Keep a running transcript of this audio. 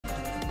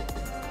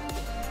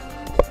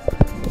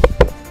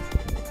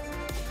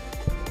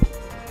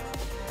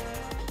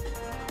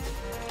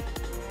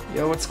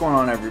Yo, what's going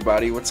on,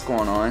 everybody? What's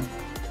going on?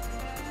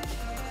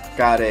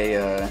 Got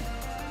a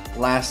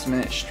last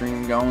minute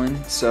stream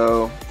going,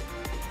 so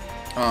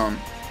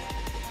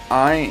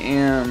I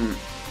am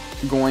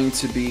going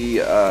to be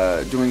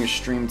doing a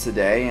stream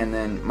today, and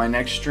then my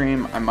next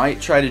stream, I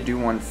might try to do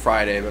one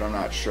Friday, but I'm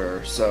not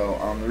sure. So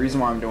the reason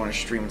why I'm doing a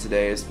stream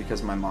today is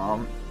because my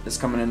mom is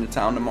coming into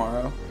town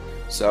tomorrow,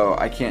 so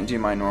I can't do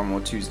my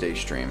normal Tuesday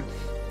stream.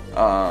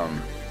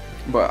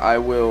 But I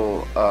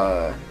will,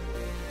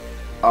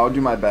 I'll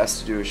do my best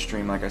to do a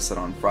stream, like I said,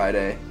 on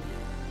Friday.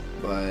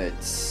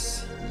 But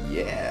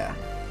yeah,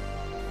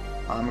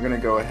 I'm gonna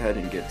go ahead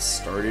and get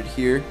started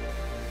here.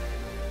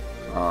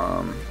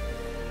 So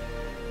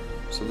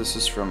this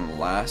is from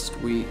last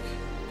week.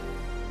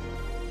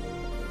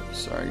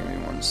 Sorry, give me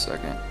 1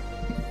 second.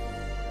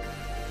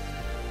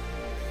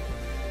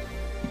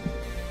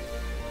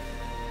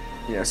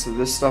 Yeah, so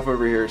this stuff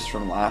over here is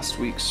from last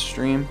week's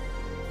stream.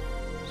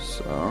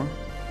 So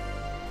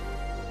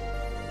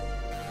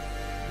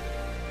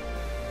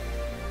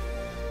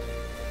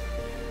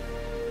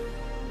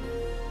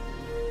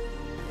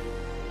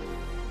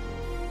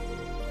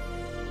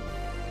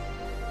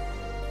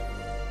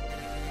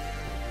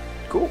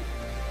cool.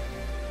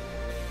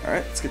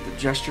 Alright, let's get the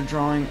gesture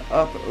drawing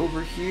up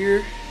over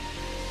here.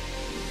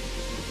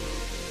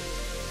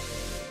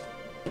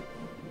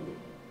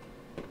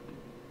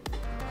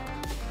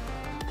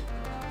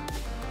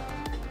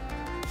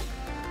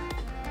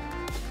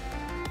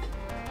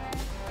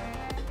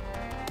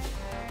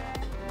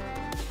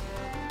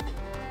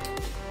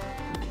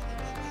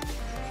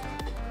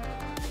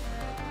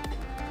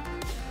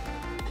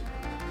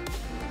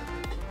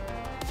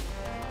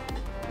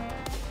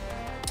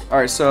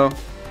 Alright, so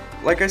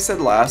like I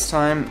said last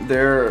time,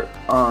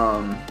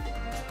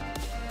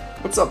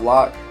 what's up,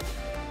 Locke?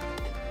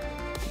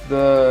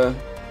 The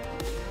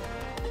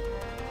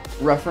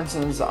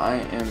references I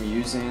am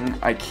using,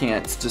 I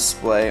can't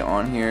display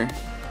on here.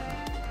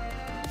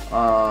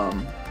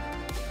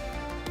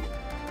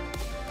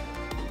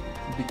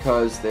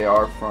 Because they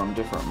are from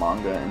different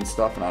manga and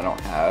stuff, and I don't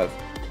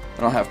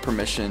have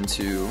permission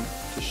to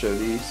show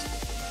these.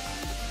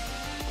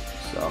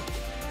 So,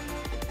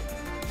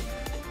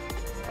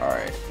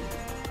 alright.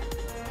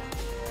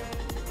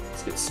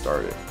 Let's get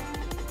started.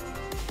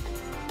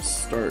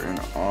 Starting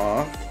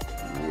off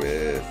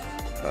with,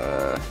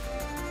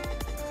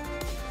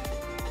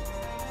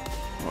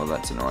 well,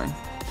 that's annoying.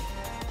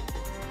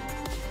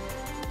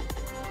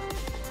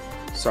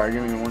 Sorry,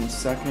 give me 1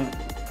 second.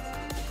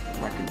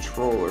 My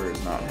controller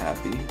is not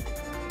happy.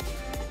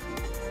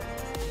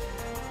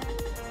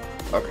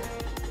 Okay,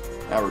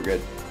 now we're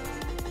good.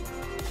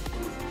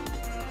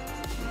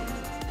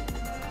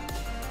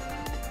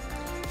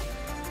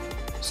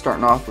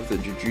 Starting off with a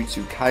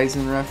Jujutsu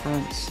Kaisen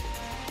reference.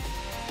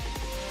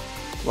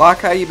 Locke,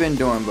 how you been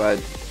doing,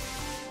 bud?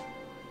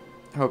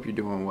 Hope you're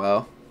doing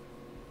well.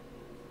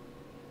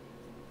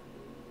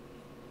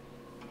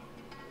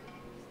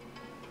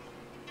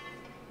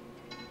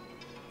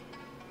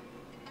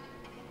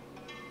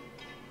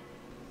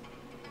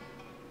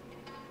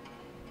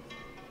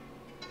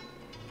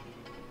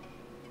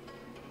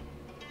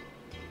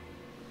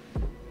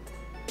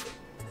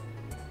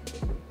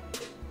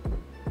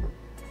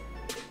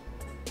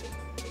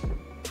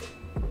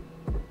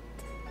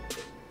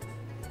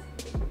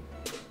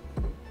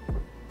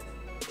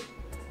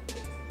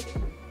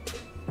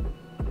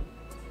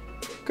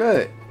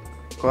 Good.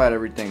 Glad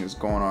everything is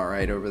going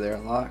alright over there,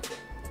 Locke.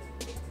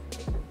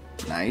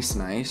 Nice,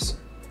 nice.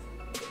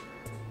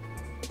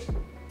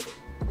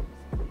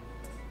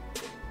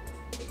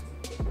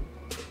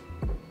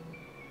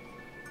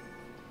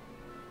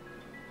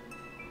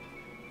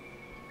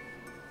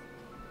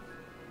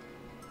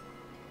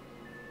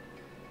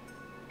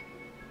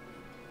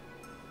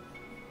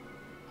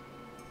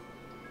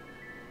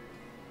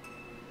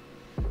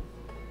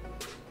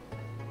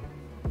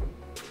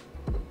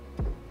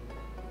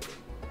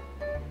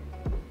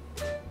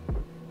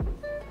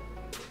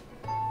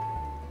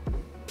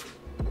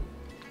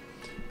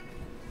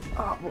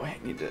 Oh boy, I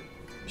need to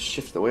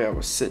shift the way I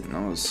was sitting.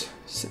 I was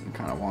sitting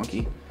kind of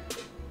wonky.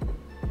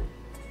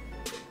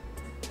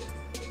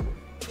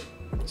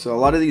 So a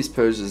lot of these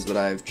poses that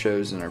I've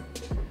chosen are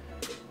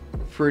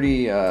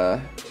pretty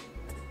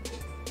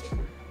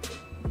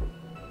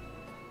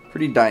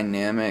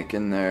dynamic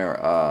in their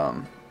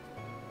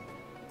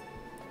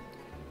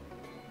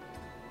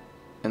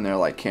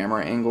like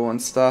camera angle and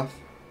stuff,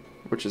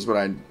 which is what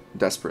I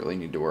desperately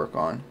need to work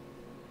on.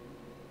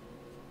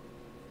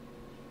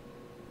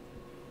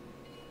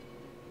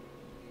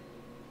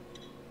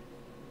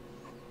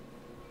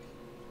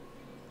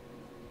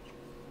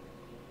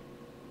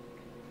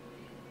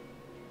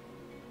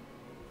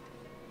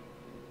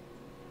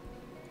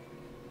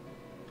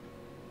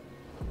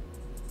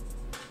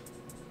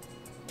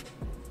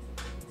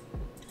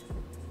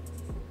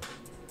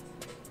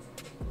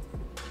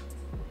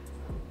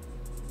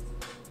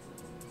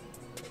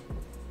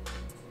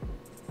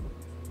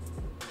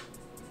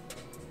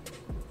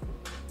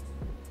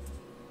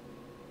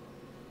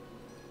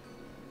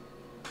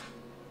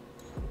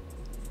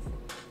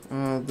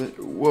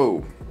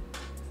 Whoa.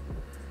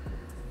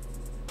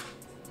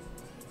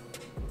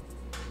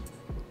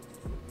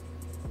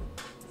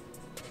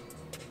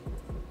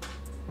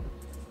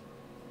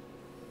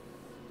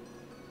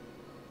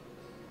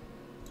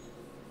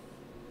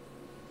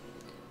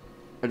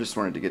 I just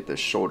wanted to get the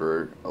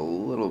shoulder a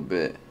little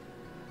bit.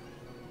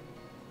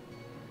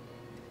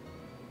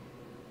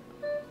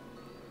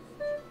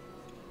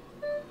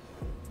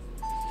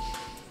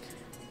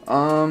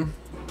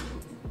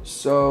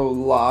 So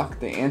Locke,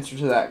 the answer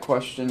to that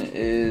question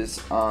is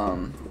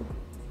I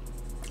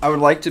would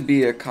like to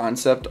be a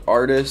concept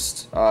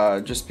artist,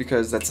 just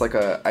because that's like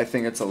I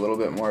think it's a little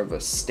bit more of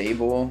a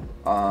stable,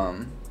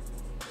 like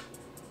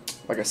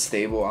a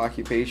stable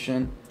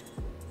occupation.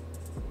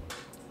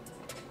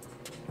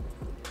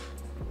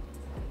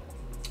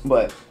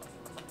 But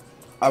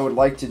I would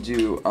like to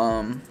do,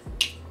 I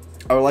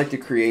would like to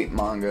create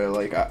manga.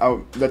 Like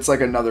that's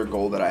like another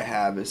goal that I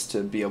have, is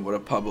to be able to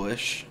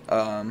publish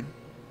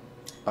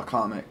a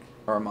comic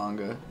or a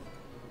manga.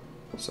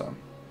 So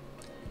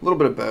a little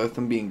bit of both.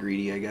 I'm being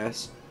greedy, I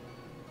guess.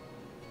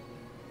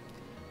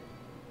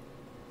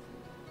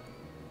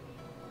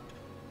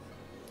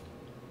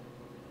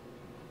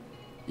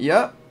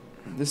 Yep,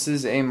 this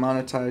is a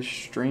monetized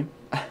stream.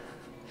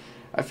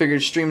 I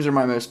figured streams are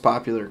my most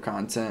popular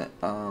content,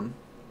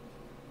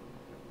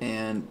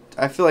 and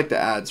I feel like the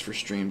ads for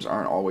streams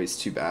aren't always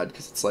too bad,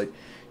 because it's like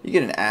you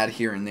get an ad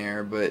here and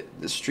there, but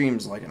the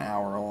stream's like an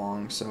hour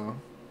long, so.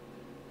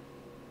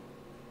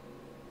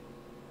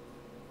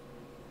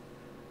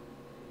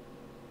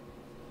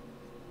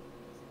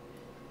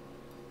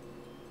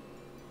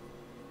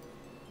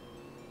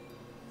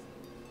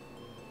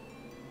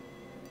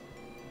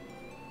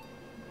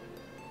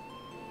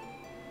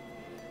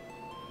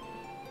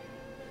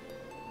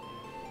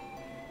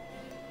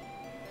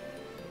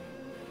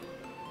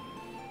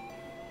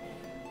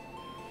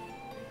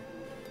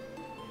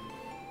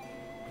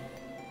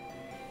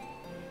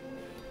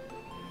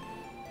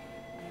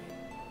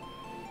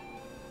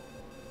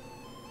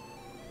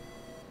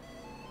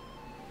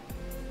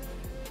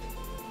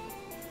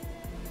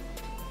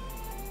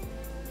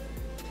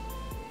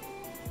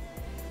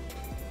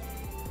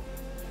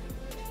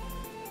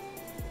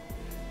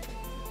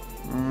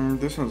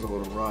 This one's a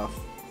little rough,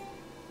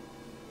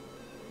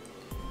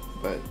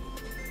 but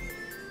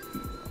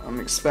I'm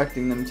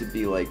expecting them to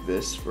be like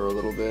this for a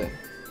little bit.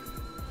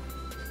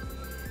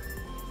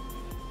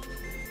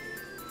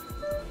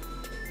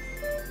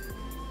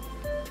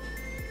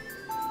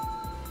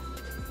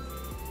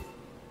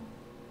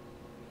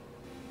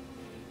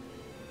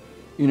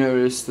 You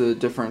notice the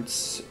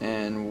difference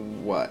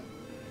in what?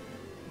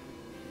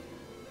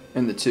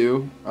 In the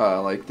two,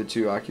 like the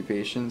two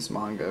occupations,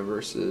 manga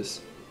versus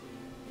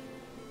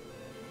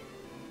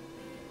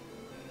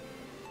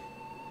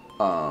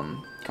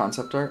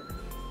concept art.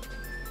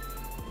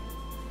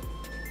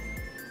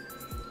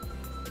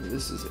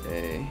 This is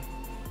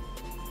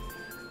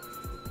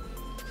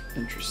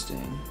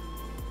interesting.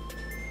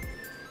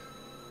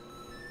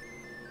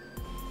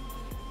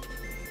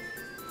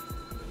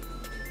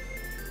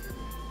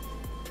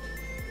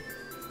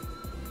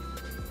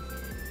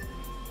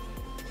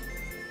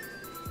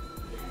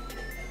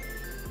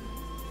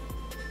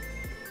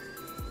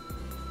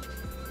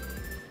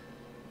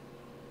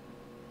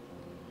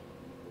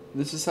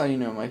 This is how you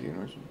know Mike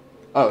ignores me.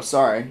 Oh,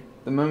 sorry.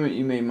 The moment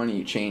you made money,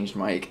 you changed,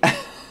 Mike.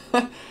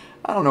 I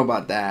don't know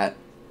about that.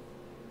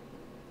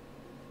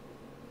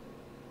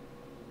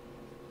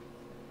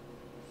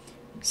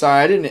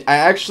 Sorry, I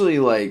actually,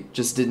 like,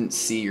 just didn't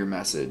see your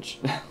message.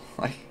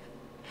 Like.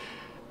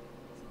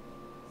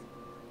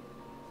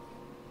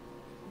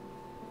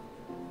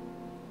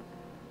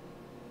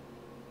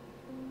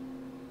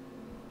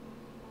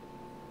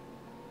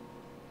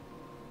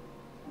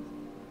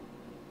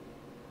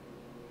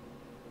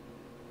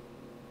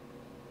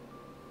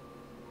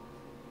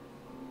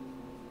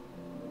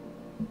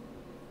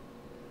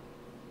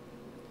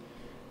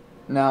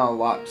 Now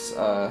Locke's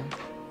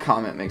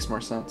comment makes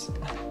more sense.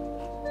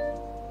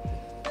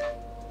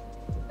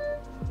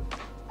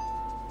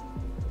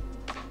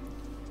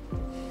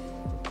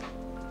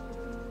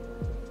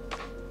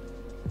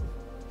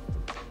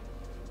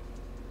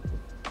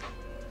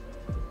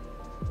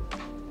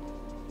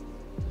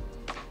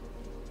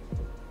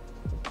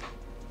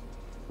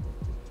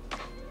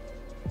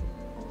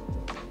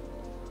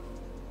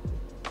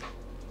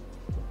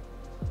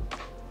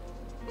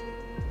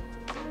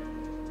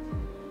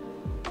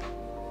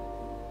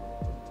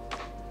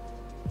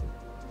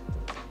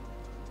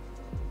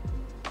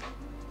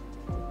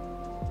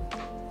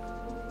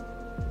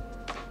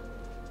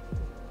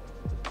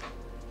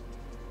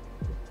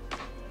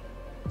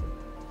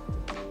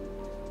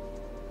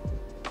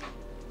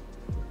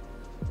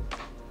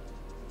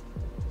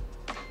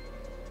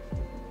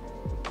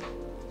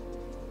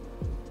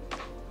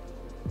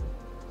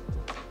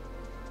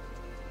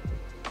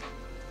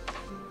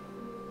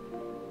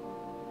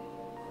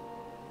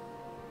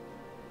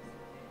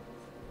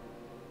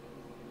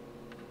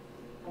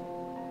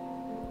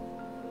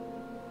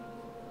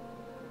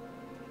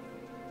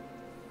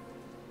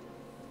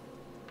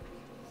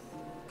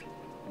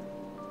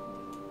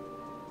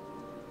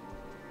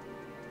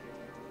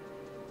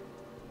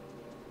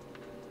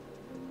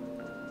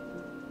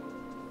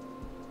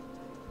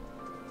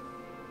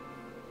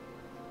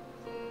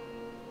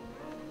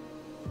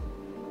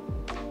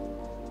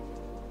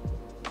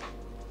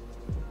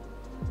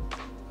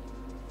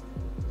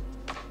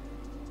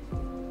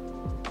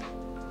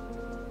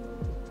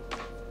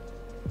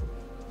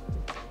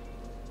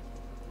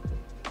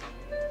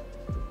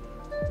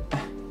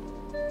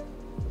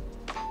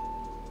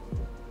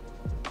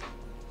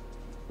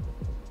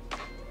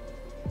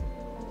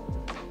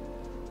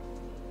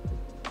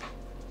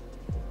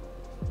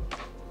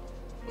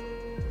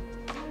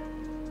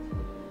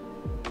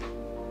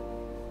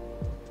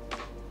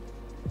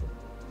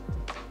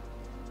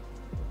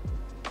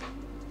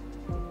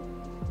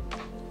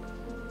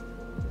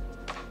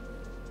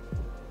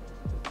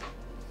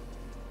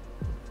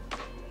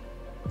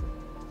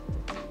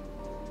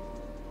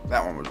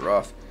 That one was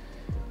rough.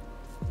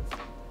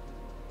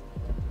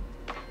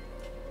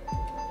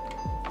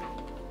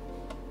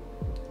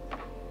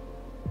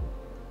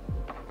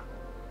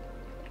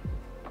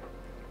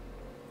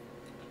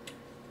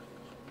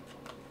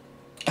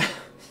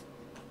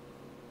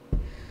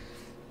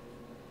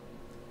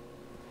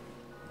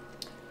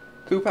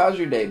 Coop, how's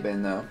your day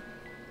been though?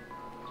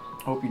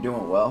 Hope you're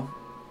doing well.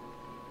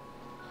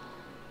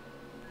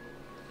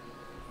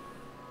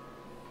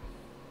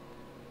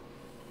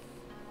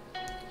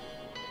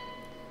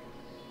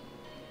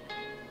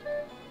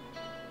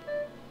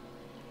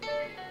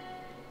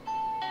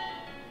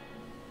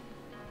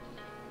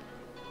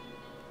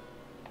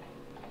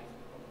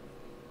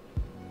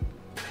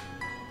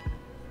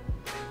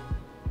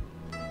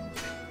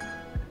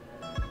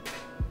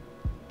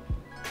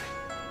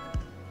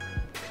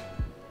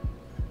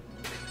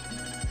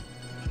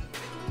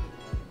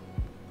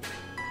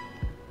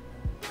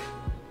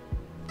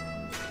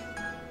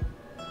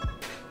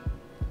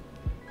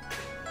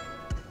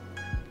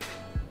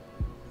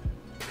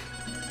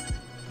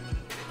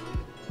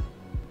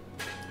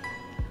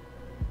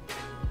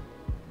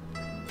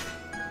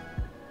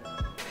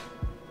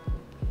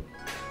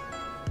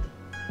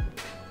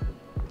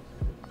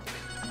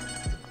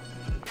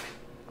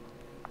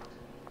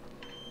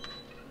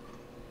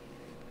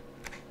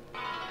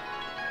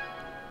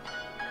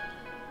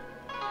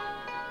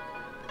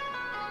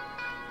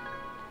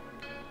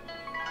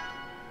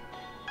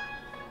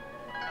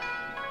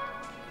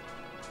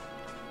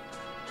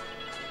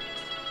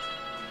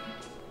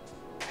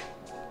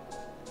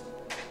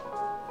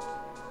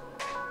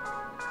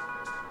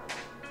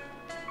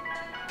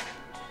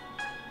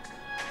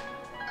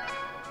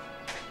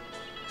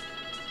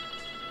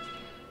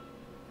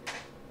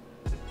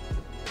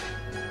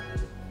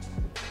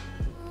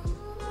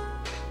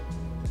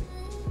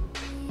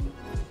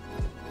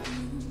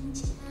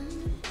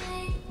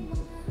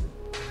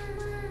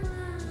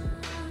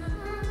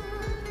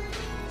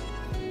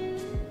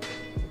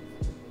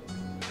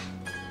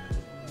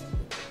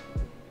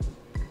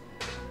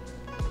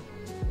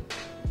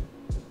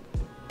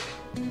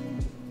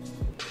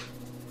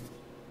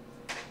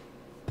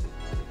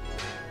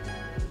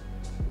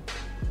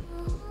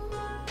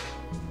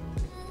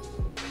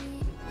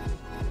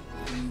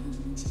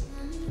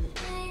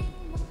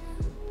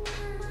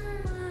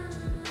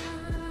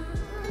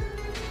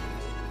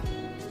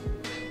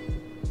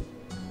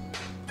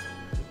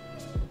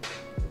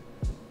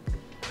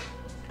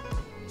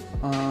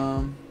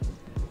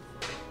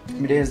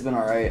 My day has been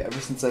alright ever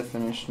since I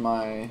finished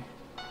my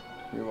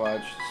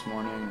rewatch this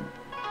morning.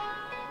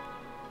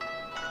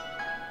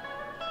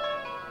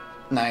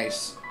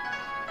 Nice.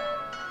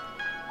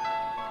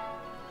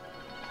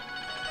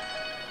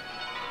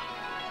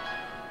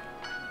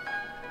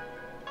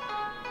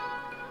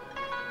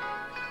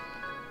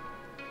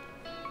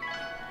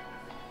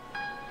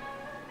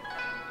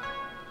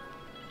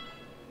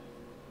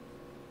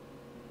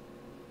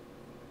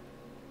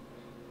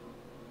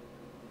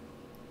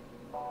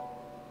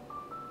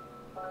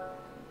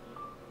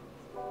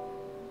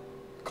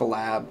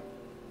 Collab.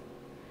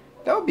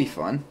 That would be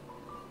fun.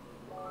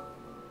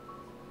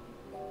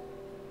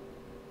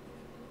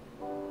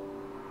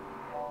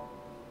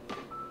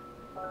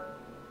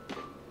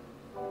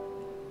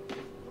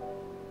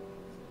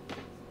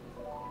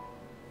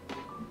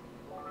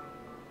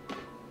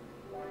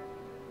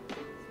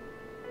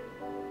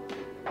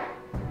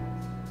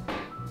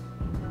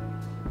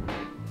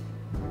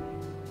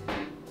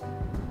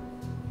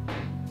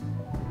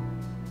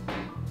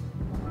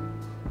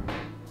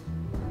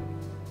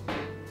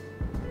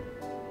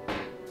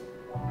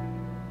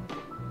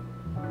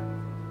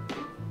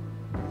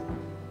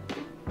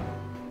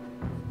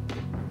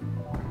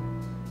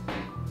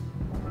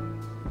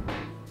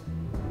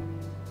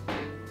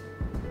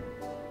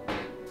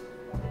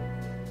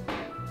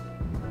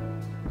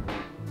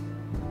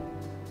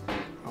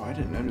 I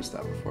didn't notice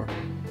that before.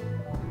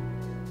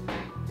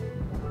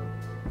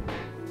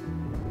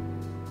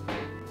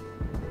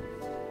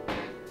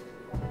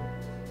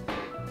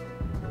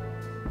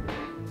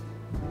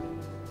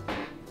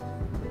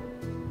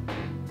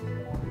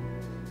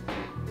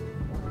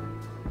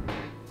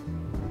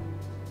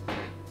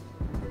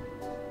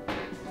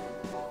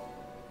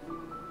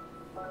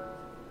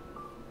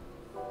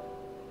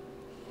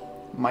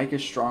 Mike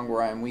is strong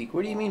where I am weak.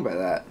 What do you mean by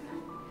that?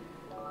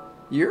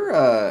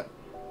 You're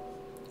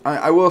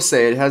I will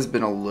say it has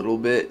been a little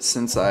bit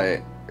since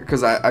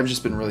because I've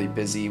just been really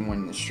busy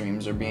when the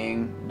streams are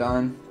being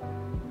done.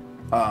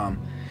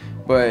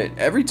 But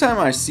every time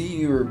I see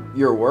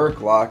your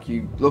work, Locke,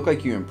 you look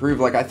like you improve.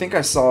 Like, I think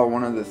I saw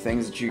one of the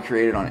things that you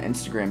created on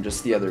Instagram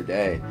just the other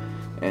day,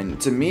 and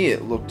to me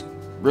it looked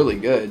really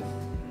good.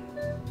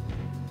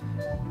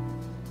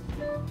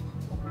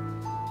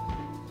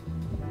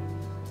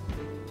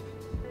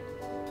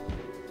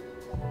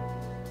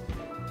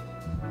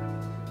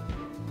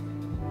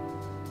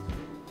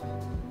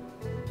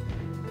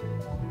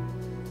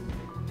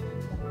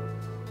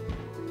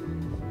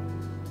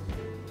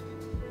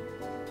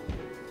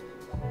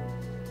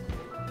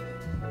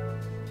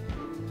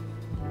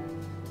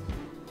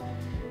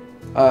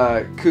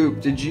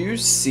 Coop, did you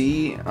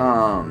see,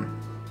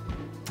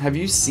 have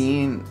you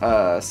seen,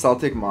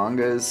 Celtic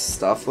Manga's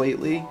stuff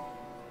lately?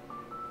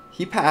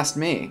 He passed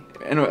me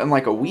in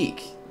like a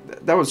week.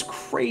 That was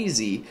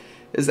crazy.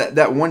 Is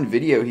that one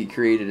video he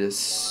created is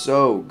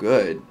so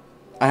good.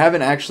 I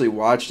haven't actually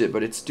watched it,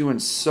 but it's doing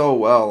so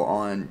well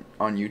on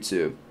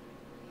YouTube.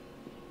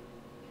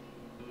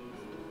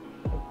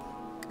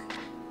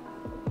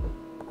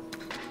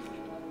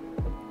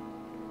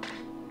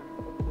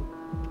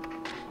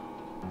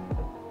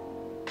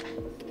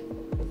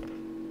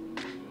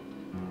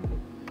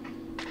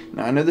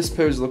 Now, I know this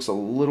pose looks a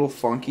little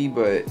funky,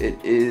 but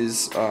it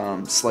is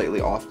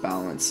slightly off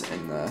balance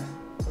in the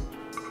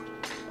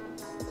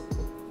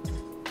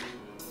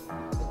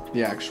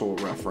actual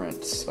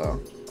reference,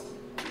 so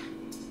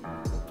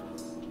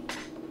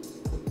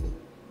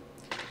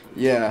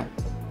yeah,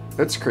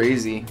 that's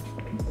crazy.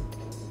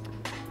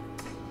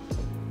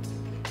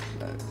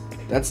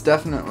 That's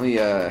definitely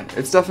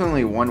it's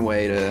definitely one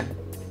way to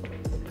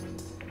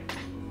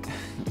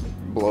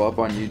blow up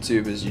on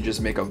YouTube, is you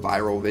just make a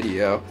viral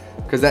video,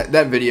 because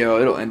that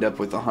video, it'll end up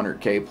with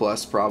 100K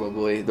plus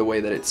probably, the way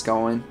that it's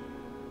going,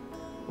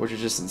 which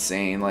is just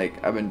insane.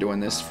 Like, I've been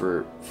doing this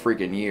for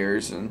freaking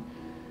years and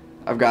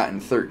I've gotten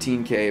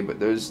 13K, but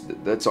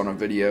that's on a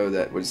video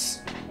that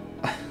was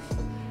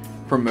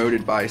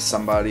promoted by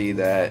somebody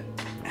that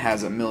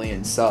has 1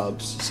 million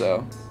subs,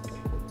 so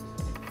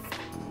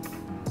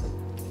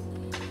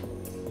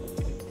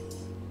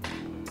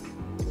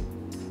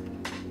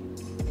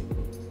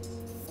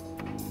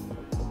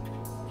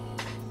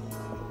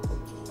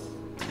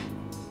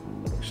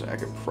actually I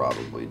could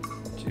probably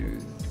do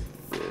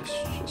this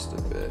just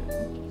a bit.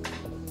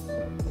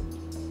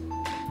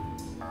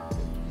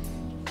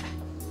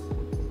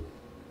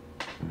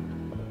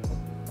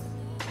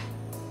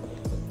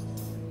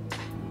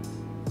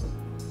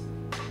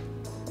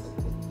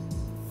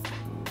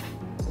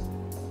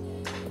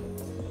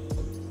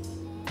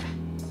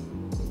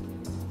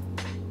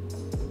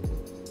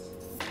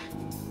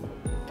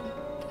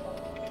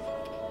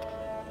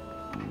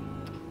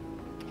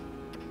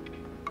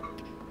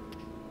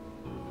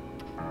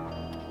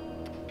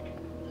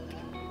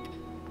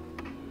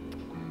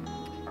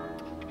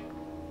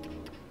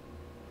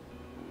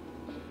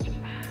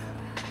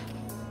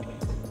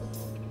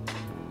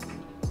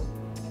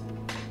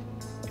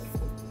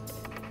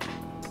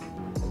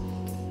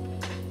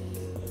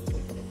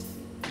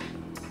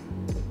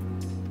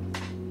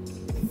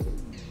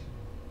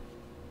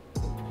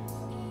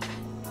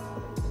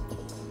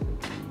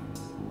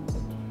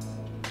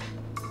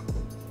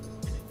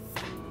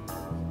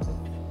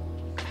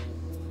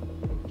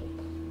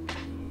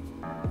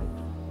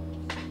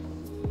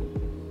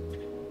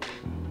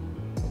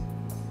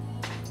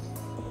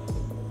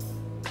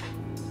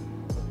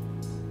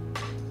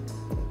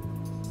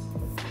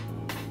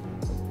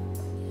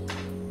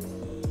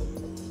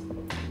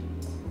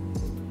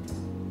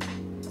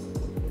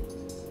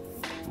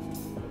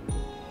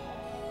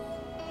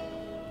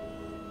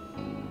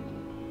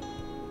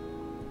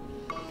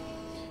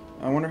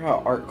 I wonder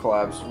how art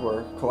collabs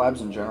work.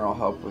 Collabs in general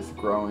help with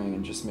growing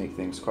and just make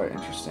things quite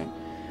interesting.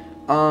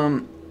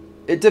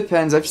 It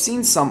depends. I've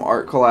seen some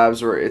art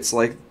collabs where it's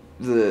like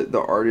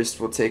the artist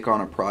will take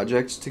on a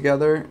project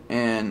together,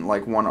 and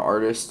like one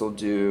artist will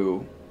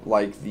do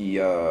like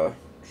the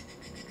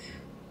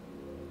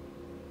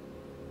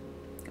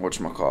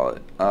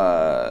whatchamacallit,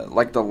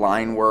 like the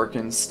line work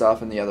and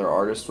stuff, and the other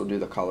artist will do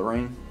the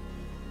coloring.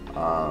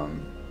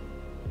 And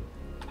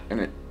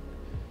it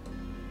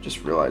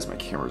just realized my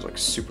camera's like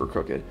super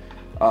crooked.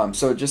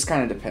 So it just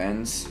kind of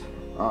depends.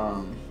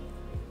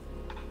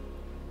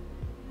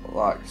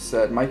 Like I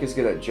said, Mike is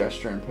good at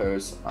gesture and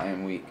pose. I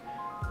am weak.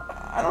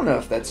 I don't know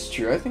if that's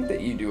true. I think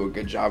that you do a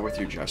good job with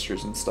your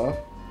gestures and stuff.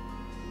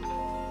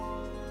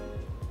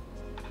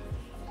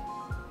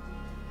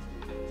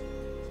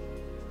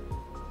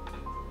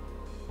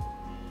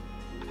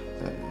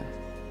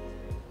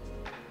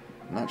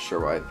 I'm not sure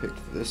why I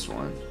picked this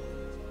one.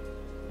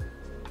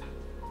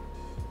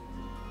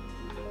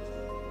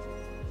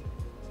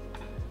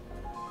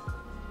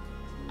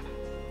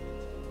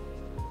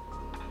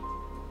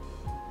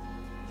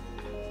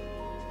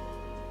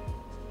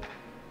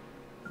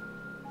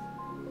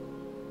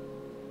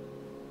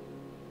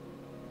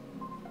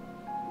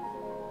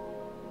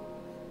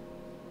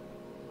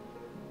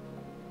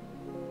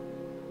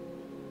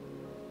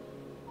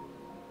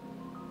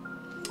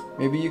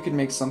 Maybe you could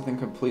make something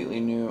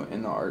completely new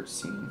in the art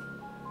scene,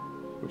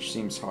 which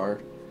seems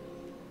hard.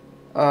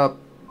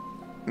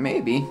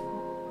 Maybe.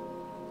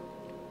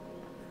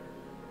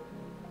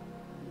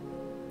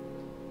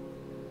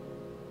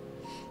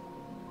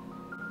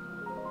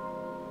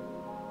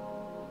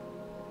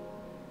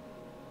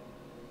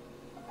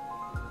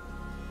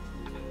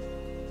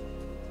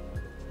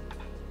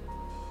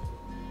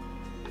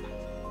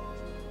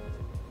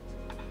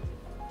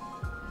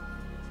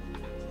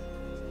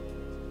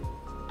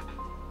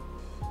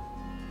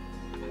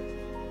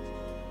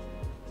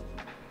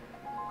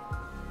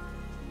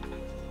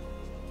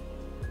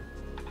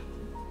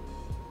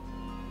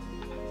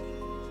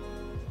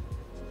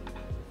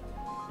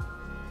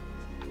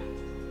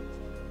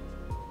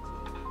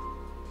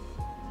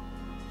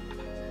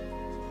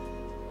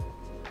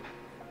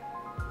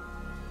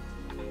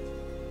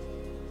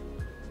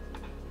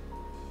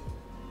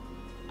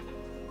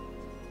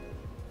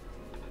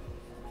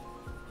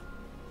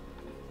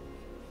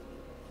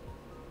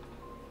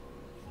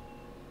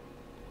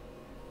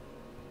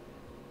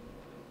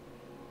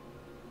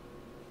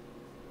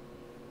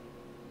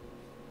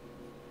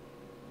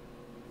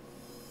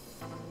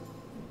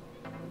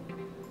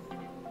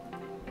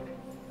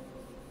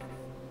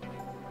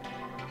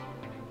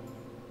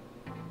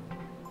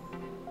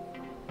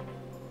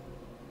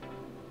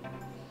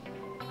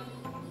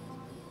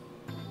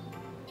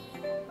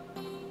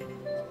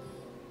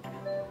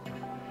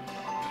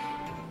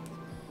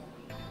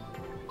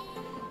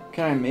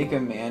 Can I make a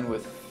man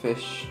with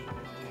fish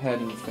head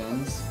and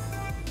fins?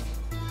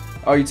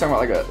 Oh, you talking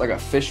about like a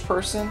fish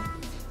person?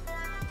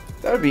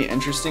 That would be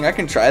interesting. I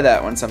can try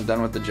that once I'm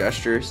done with the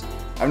gestures.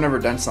 I've never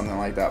done something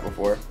like that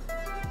before.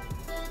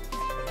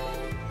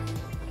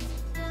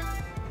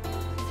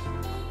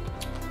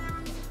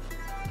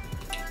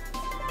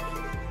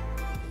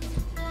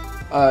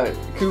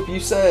 Coop, you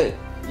said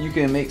you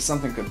can make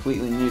something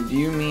completely new. Do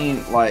you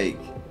mean like,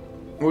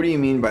 what do you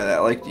mean by that?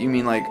 Like, do you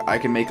mean like I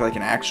can make like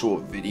an actual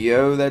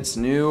video that's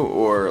new,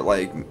 or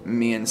like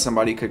me and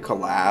somebody could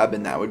collab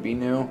and that would be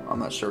new? I'm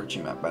not sure what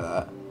you meant by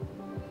that.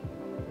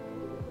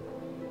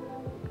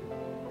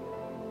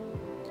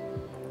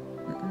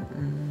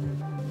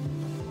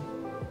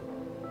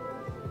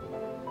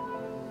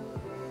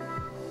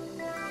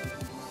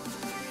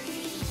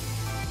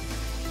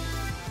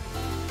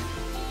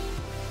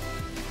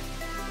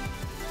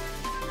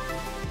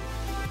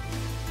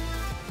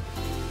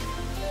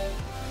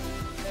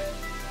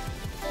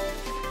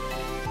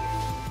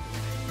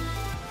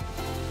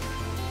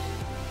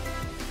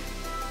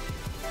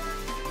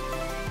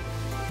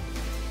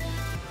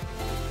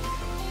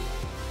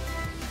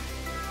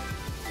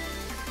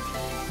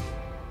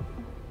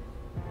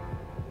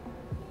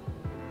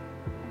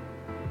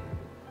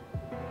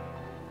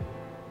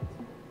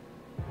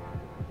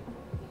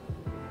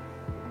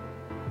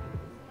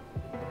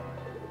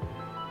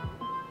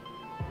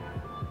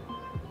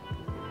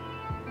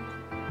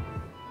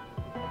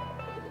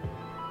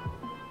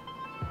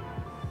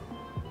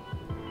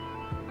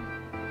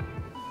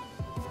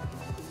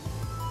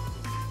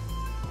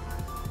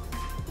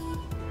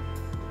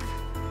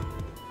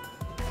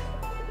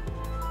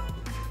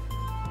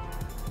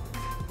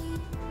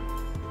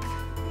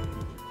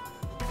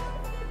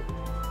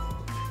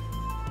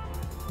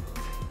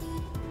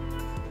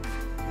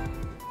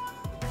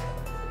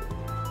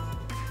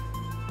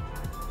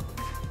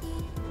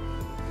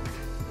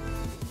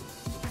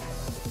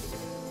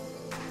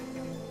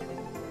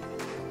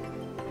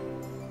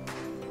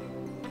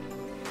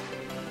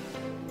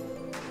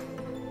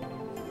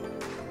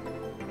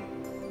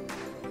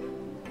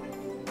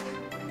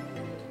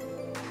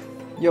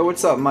 Yo,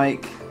 what's up,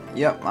 Mike?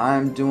 Yep,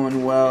 I'm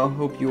doing well.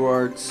 Hope you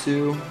are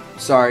too.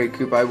 Sorry,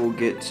 Coop, I will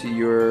get to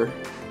your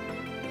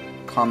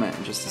comment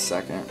in just a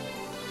second.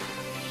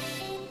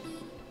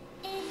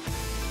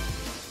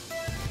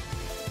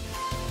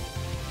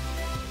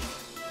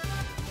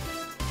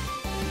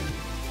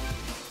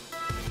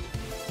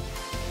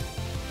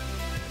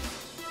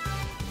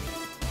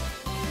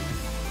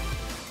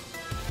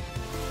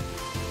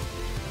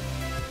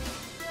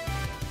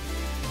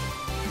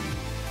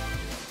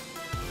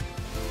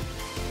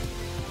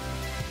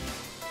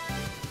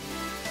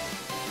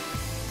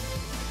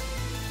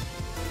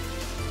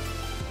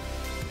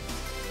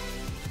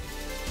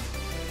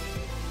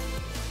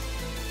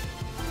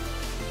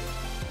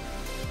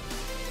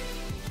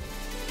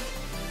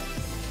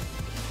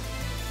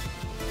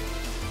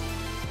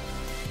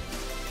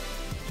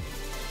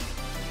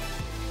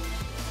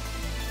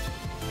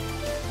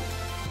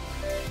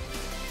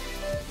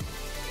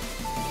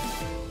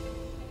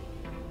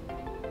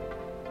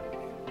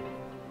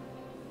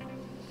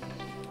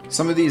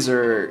 Some of these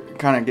are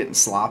kind of getting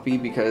sloppy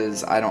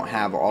because I don't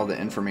have all the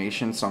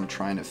information, so I'm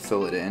trying to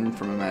fill it in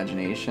from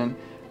imagination.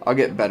 I'll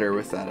get better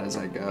with that as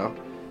I go.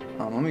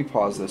 Let me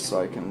pause this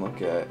so I can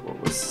look at what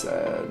was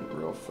said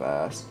real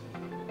fast.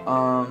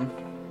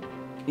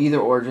 Either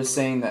or, just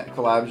saying that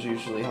collabs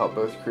usually help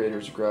both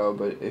creators grow,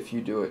 but if you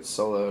do it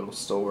solo, it'll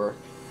still work.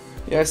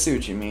 Yeah, I see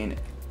what you mean.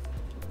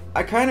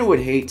 I kind of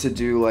would hate to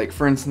do, like,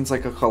 for instance,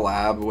 like a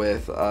collab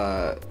with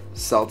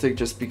Celtic,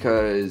 just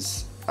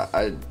because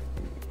I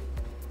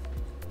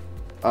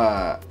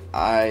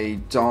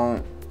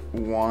don't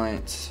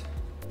want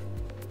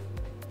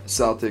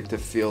Celtic to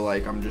feel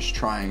like I'm just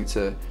trying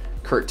to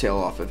curtail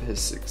off of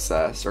his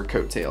success, or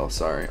coattail,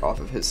 sorry,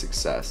 off of his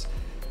success.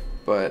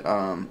 But,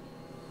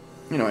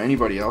 you know,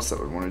 anybody else that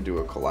would want to do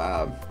a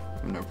collab,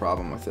 I have no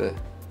problem with it.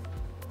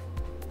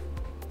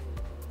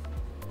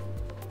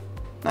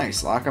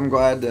 Nice, Locke. I'm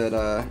glad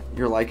that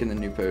you're liking the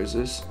new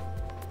poses.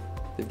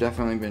 They've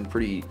definitely been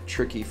pretty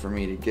tricky for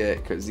me to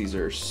get because these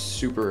are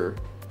super,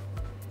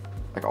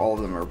 like, all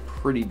of them are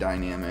pretty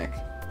dynamic,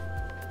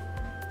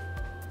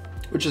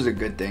 which is a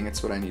good thing.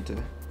 It's what I need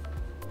to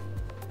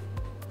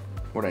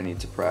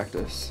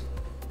practice.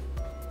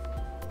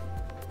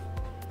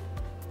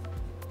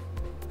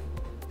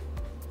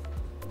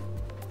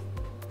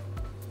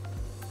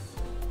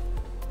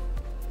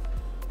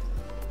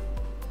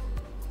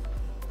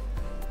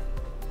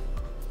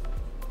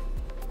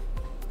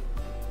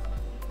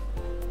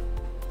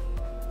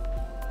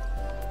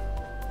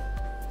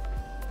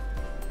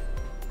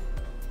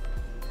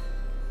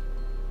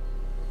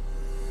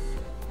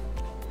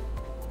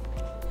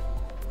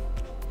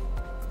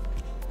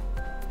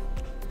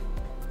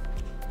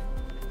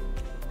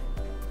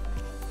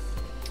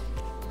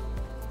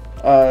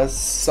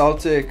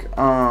 Celtic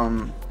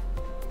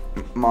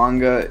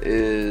manga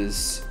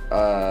is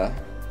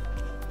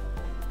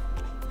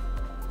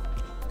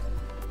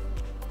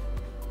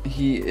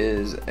he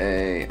is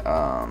a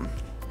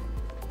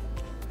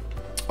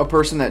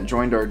person that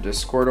joined our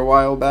Discord a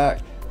while back,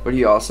 but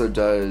he also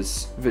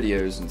does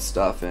videos and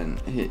stuff, and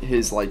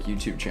his like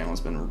YouTube channel has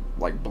been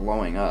like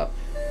blowing up.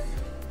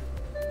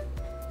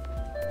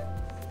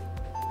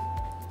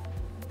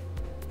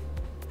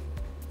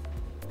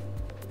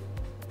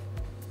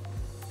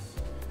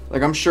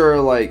 Like, I'm sure,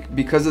 like,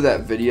 because of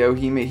that video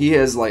he made, he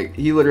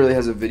literally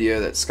has a video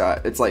that's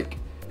got, it's like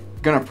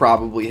gonna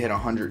probably hit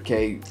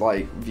 100K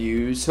like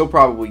views. He'll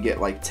probably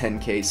get like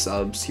 10K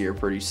subs here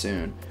pretty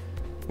soon,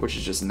 which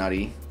is just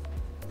nutty.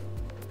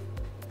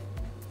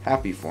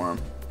 Happy for him.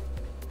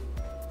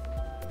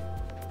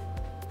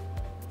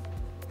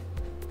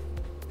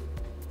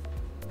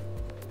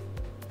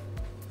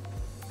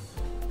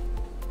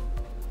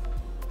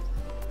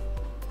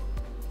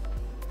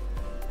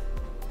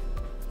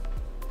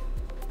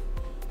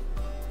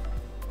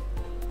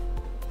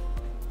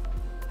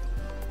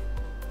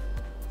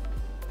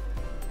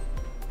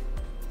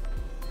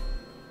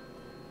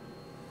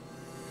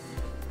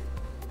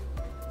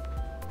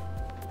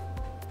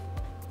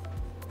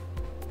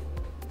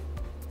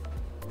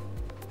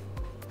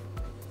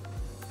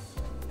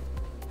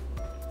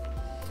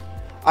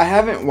 I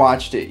haven't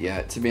watched it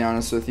yet, to be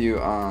honest with you.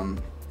 I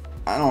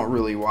don't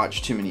really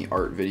watch too many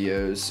art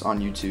videos on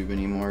YouTube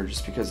anymore,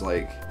 just because,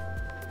 like,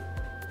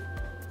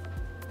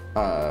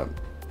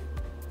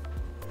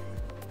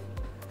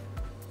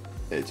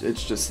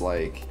 it's just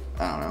like,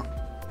 I don't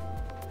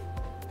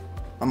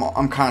know.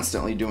 I'm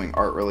constantly doing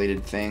art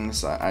related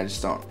things. I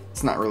just don't.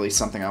 It's not really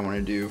something I want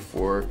to do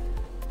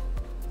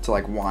to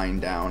like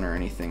wind down or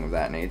anything of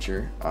that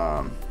nature.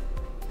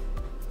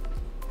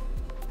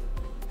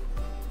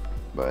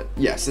 But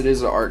yes, it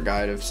is an art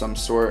guide of some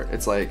sort.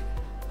 It's like,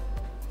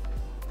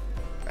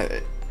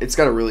 it's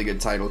got a really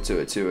good title to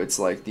it too. It's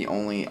like the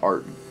only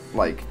art,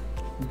 like,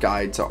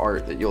 guide to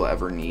art that you'll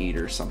ever need,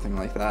 or something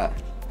like that.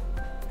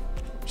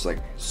 It's like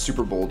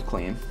super bold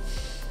claim.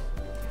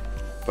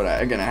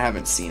 But again, I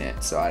haven't seen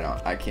it, so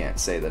I can't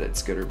say that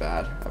it's good or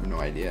bad. I have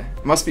no idea.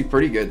 It must be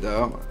pretty good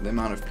though, the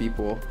amount of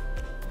people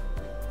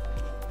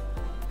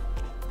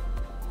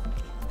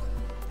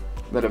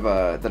that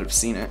have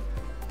seen it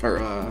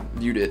or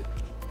viewed it.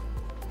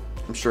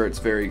 I'm sure it's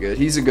very good.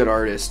 He's a good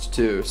artist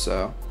too,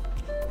 so.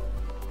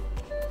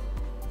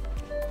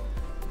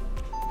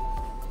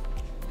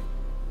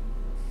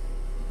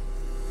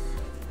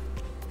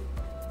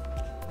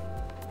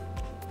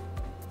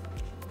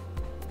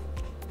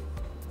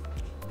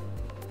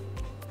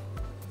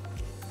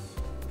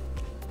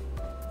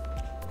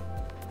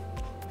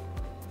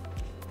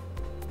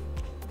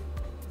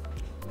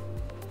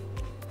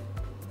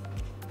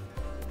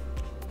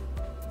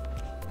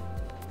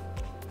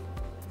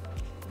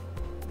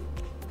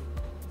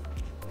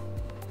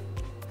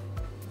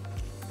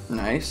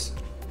 Nice.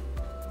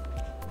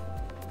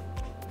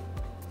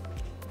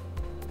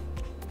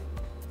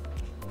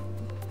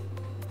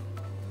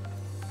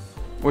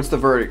 What's the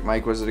verdict,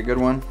 Mike? Was it a good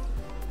one?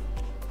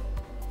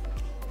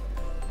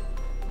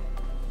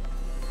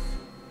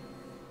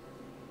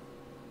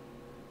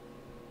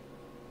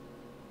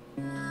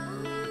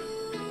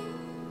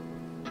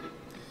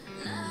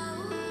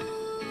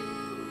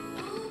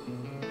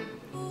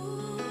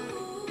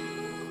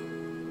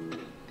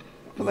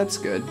 Well, that's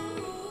good.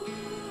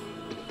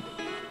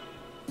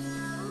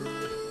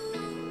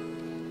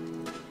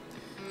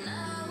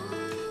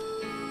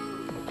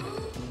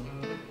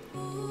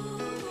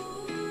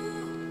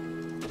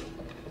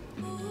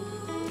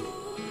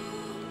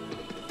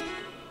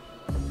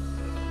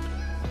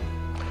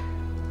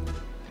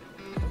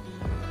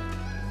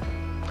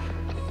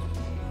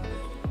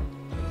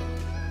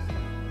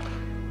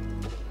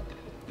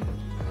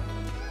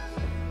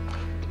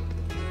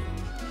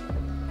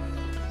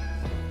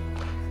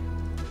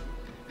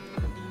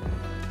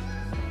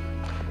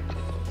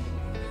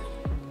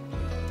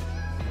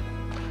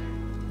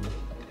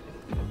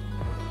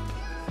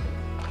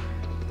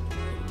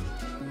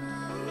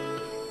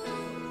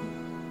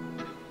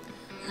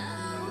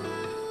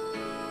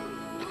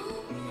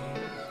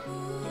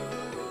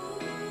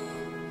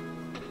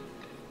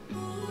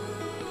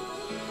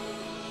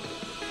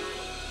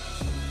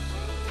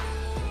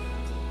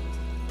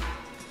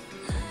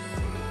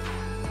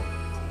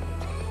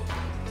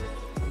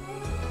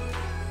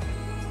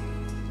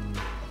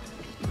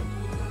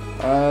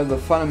 The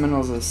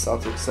fundamentals of the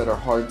Celtics that are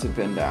hard to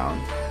pin down.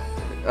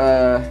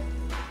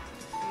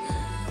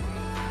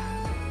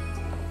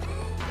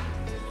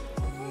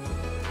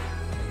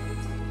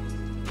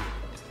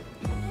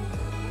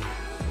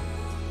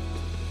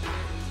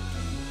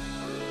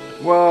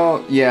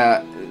 Well,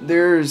 yeah,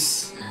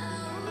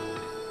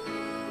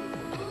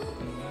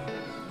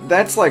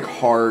 that's like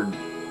hard.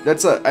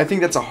 I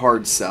think that's a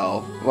hard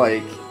sell.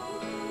 Like,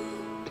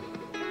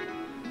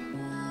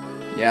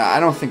 yeah, I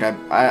don't think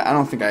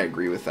I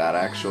agree with that,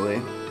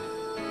 actually.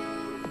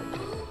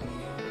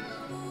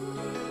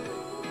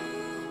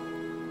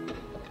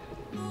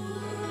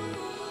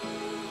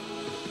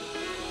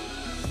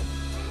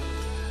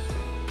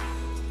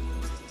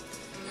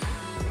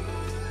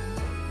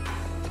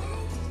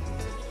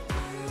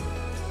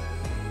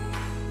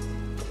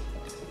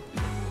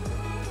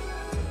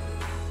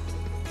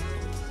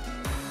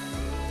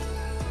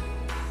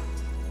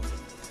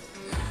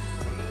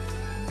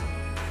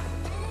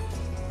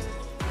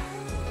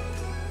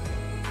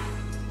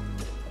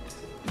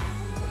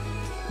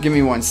 Give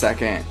me 1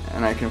 second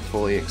and I can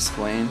fully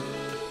explain.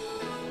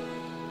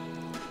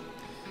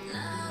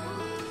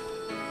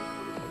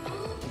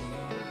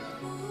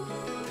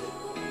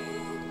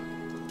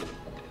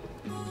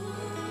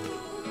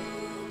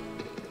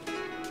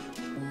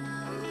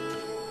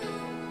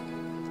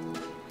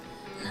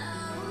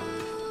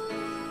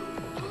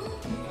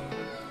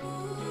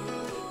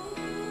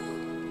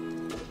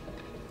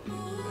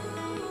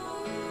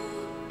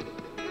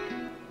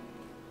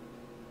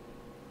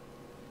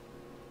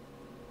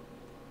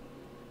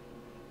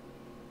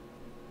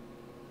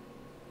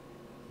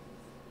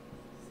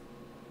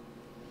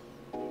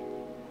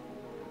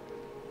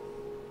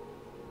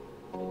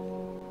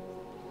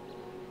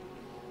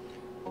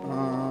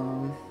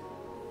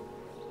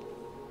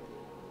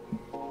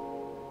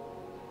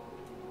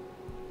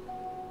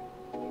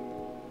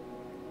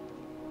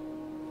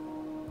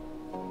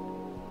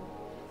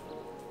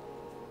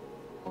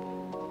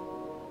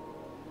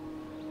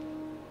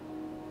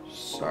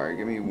 Sorry,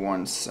 give me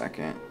 1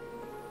 second.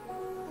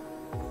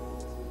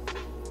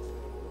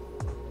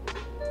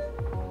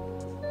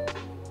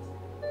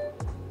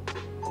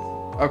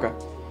 Okay.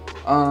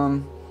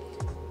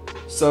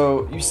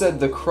 So you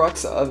said the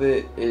crux of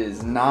it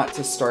is not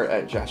to start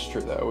at gesture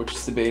though, which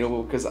is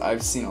debatable because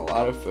I've seen a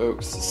lot of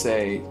folks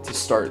say to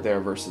start there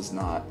versus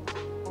not.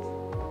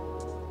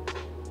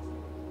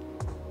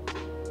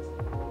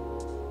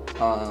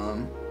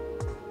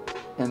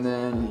 And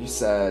then you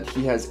said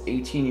he has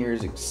 18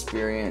 years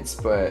experience,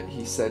 but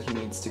he said he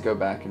needs to go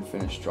back and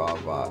finish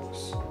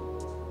Dropbox.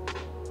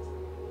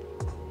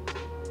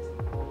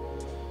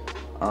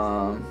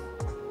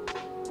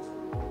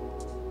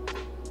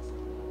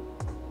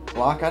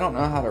 Block, I don't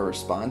know how to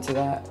respond to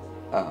that,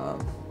 so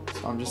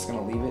I'm just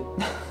gonna leave it.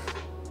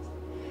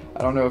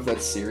 I don't know if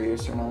that's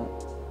serious or not.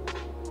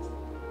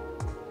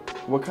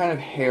 What kind of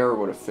hair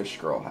would a fish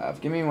girl have?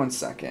 Give me 1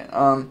 second.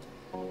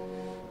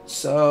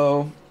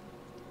 So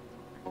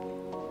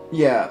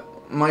yeah,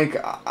 Mike,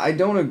 I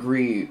don't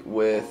agree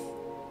with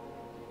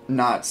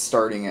not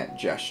starting at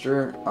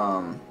gesture.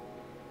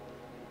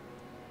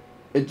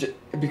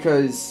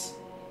 Because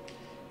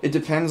it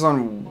depends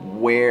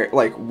on where,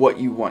 like, what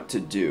you want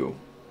to do,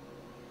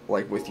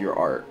 like, with your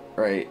art,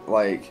 right?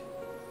 Like,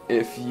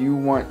 if you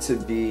want to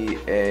be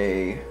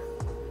a,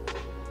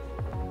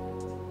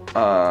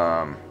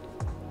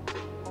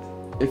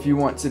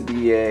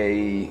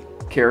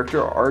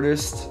 character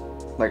artist,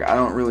 like, I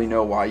don't really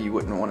know why you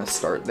wouldn't want to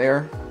start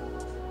there.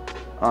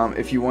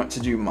 If you want to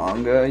do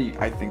manga,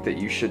 I think that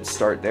you should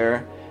start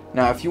there.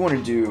 Now, if you want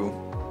to do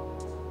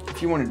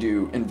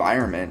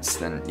environments,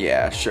 then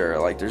yeah, sure.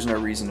 Like, there's no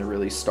reason to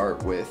really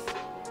start with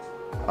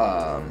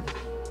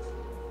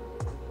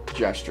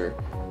gesture.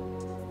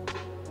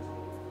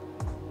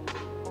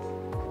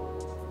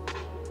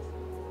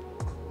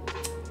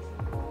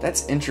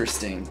 That's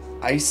interesting.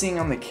 Icing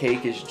on the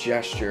cake is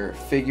gesture.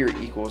 Figure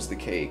equals the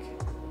cake.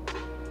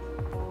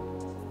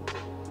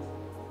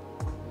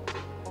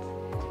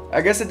 I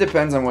guess it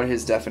depends on what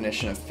his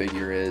definition of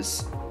figure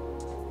is.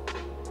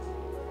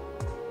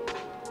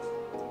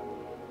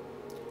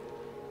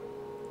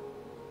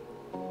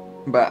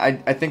 But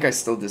I think I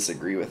still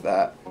disagree with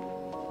that.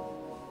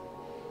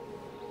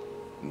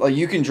 Like,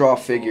 you can draw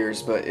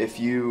figures, but if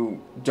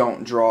you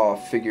don't draw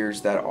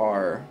figures that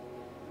are,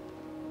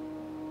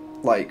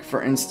 like,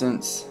 for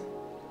instance,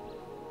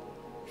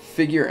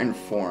 figure and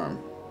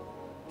form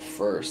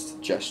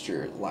first,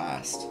 gesture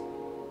last.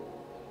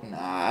 Nah,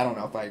 I don't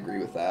know if I agree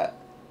with that.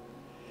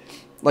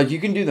 Like,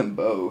 you can do them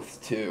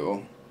both,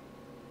 too.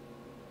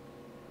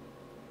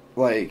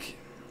 Like,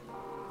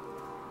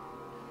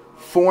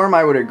 form,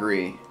 I would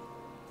agree.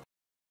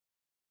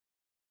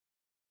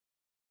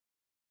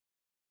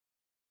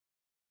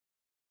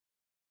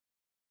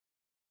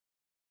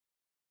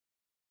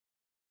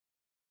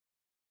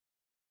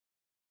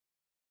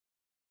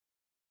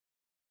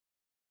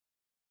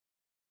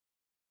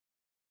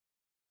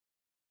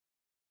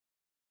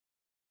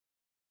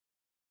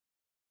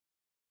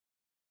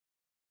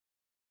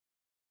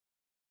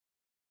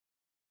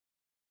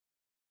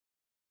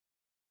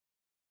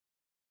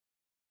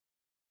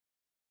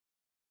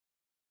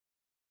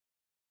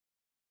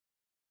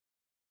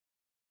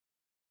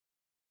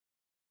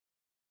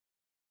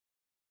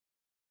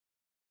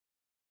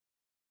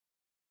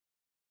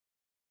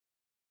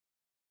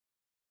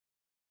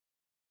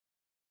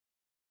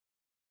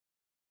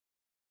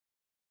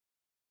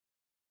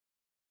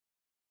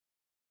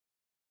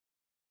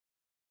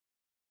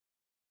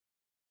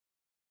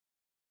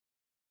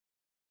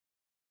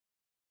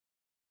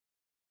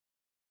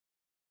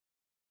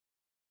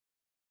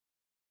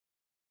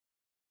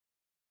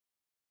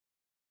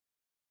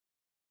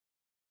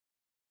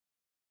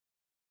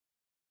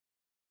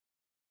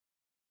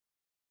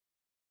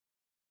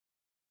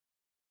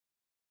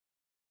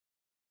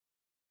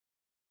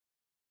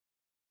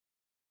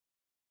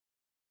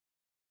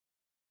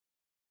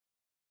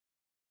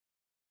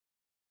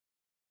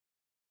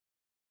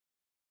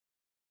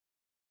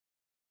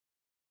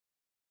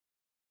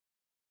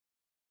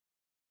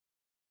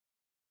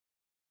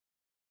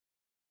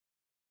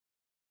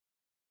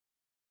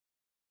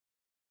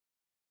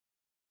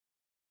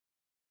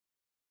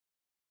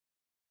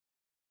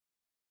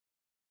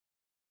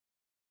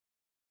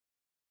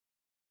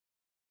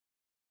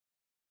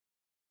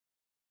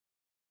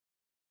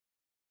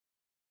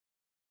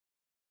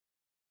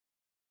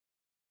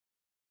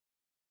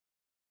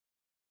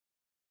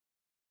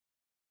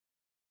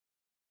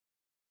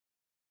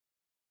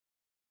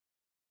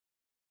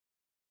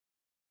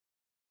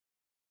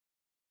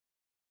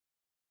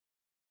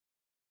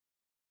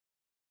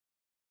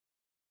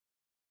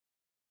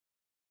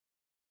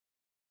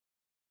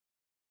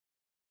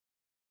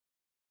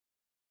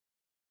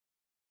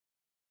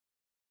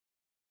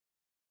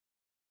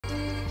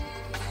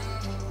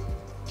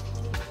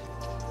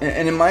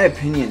 and in my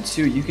opinion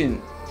too, you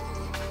can,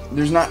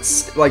 there's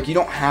not, like, you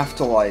don't have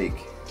to, like,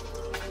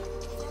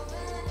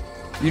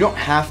 you don't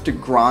have to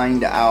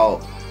grind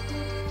out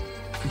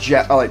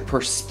like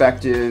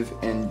perspective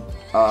and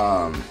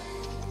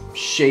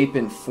shape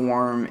and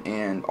form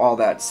and all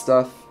that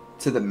stuff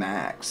to the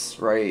max,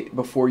 right,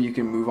 before you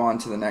can move on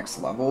to the next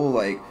level.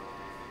 Like,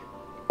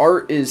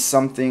 art is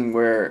something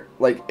where,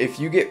 like, if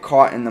you get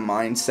caught in the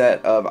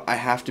mindset of I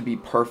have to be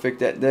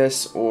perfect at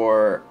this,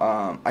 or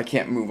I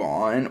can't move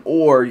on,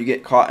 or you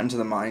get caught into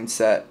the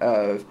mindset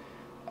of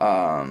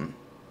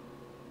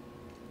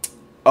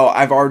oh,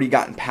 I've already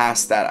gotten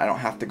past that, I don't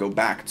have to go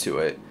back to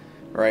it,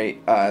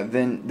 right?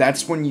 Then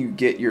that's when you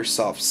get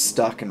yourself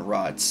stuck in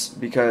ruts,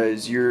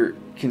 because you're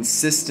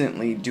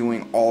consistently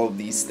doing all of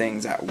these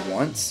things at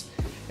once,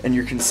 and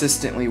you're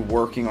consistently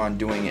working on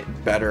doing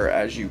it better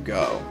as you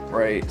go,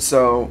 right?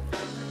 So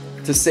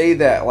to say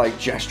that, like,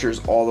 gestures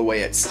all the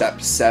way at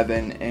step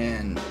 7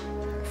 and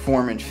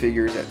form and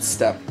figures at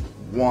step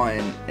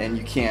 1, and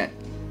you can't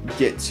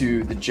get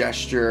to the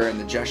gesture, and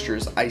the gesture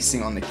is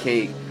icing on the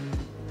cake,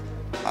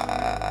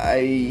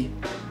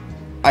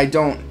 I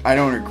don't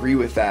agree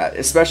with that,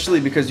 especially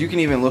because you can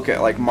even look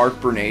at, like,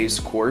 Mark Bernay's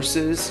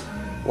courses.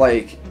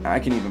 Like, I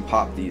can even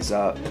pop these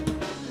up,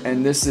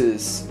 and this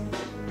is,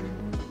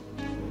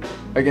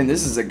 again,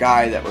 this is a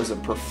guy that was a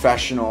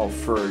professional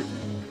for,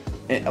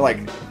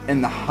 like, in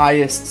the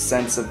highest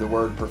sense of the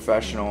word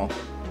professional,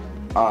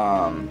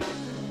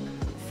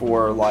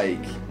 for,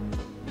 like,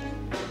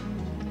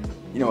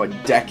 you know, a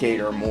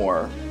decade or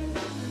more.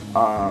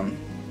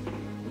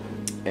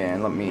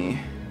 And let me,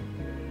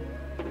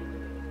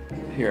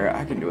 here,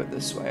 I can do it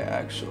this way,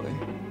 actually.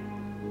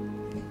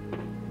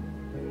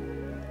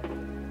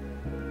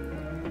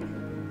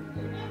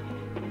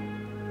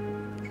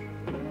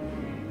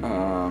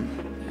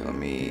 Here, let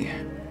me,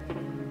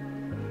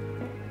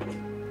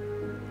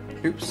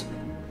 oops.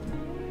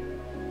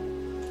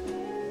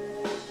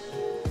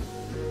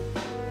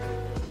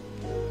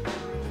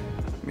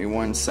 Give me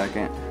 1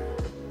 second.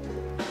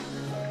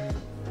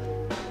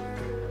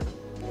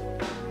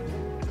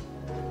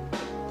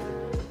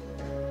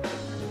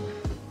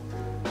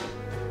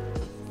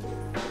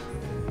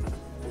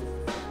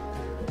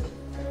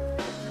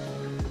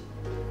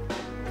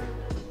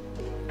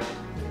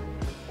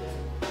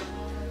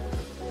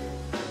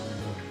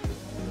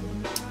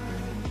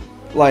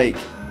 Like,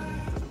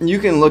 you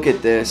can look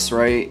at this,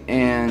 right,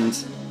 and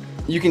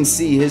you can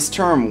see his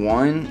term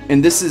 1,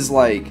 and this is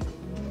like,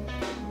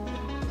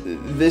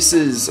 this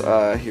is,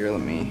 here,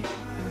 let me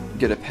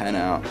get a pen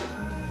out.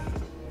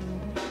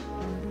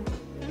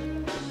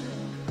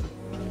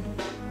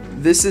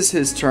 This is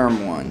his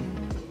term 1,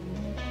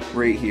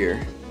 right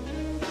here.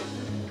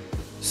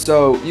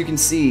 So, you can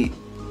see,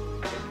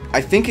 I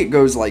think it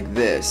goes like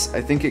this.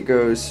 I think it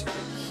goes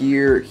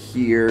here,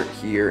 here,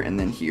 here, and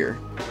then here.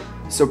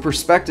 So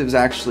perspective's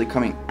actually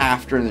coming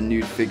after the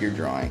nude figure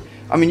drawing.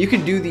 I mean, you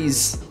could do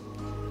these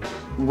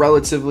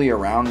relatively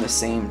around the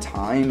same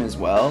time as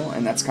well,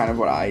 and that's kind of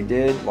what I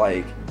did,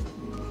 like,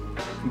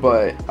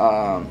 but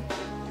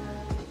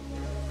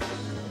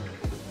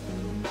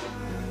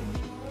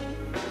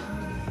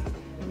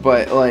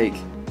like,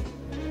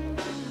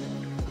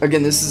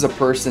 again, this is a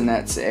person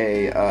that's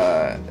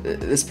a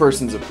this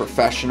person's a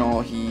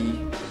professional. He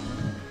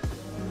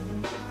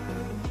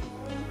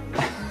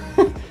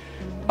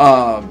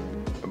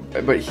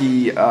but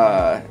he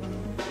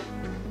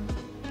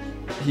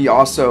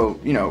also,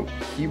 you know,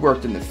 he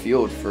worked in the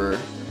field for,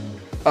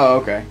 oh,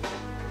 okay.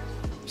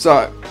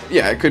 So,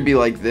 yeah, it could be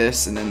like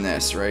this and then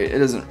this, right? It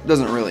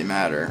doesn't really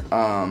matter.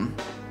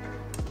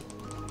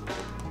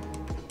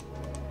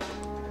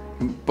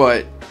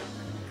 But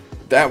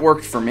that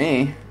worked for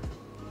me.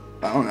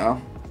 I don't know.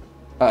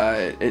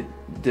 It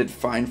did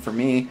fine for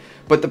me.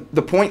 But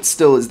the point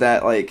still is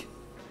that, like,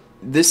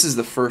 this is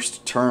the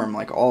first term,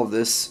 like, all of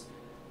this,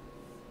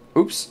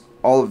 oops,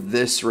 all of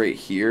this right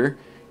here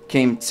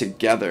came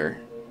together,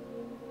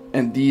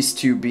 and these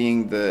two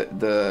being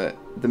the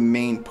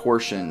main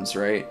portions,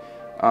 right?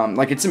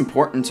 Like, it's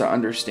important to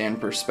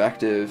understand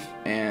perspective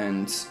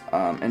and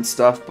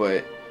stuff,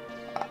 but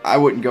I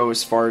wouldn't go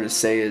as far to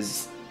say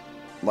as,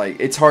 like,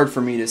 it's hard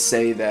for me to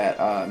say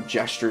that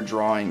gesture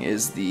drawing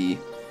is the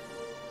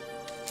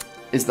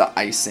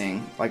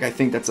icing. Like, I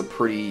think that's a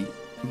pretty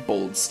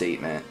bold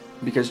statement,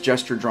 because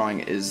gesture drawing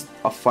is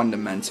a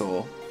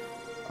fundamental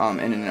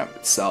in and of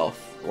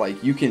itself.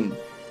 Like, you can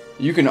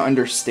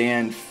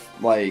understand,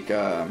 like,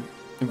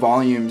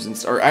 volumes,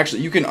 and or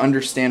actually, you can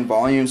understand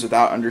volumes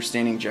without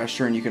understanding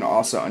gesture, and you can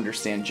also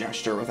understand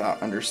gesture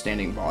without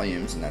understanding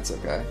volumes, and that's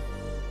okay.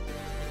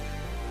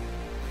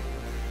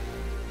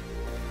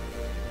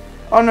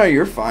 Oh no,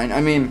 you're fine.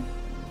 I mean,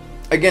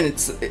 again,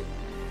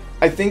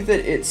 I think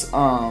that it's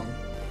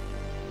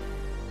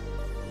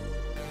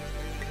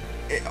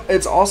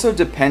also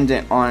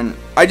dependent on,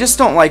 I just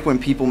don't like when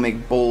people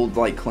make bold,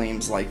 like,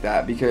 claims like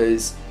that,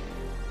 because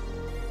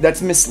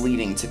that's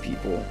misleading to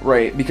people,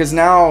 right? Because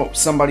now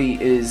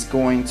somebody is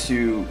going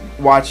to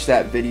watch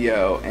that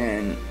video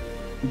and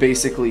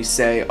basically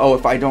say, oh,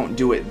 if I don't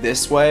do it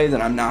this way,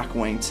 then I'm not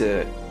going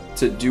to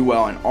to do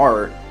well in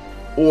art,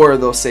 or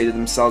they'll say to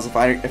themselves,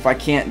 if I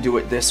can't do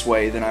it this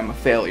way, then I'm a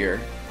failure,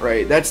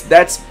 right?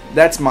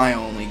 That's my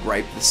only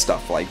gripe with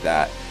stuff like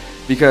that,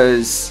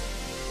 because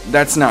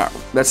that's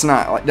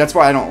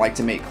why I don't like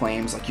to make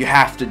claims like you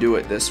have to do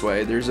it this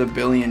way. There's a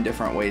billion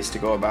different ways to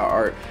go about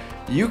art.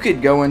 You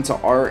could go into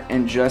art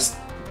and just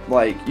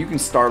like, you can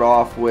start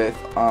off with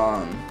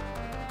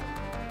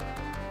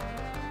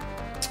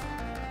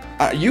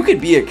you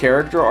could be a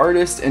character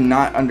artist and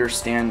not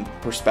understand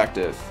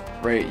perspective,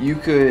 right? You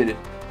could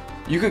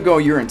go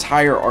your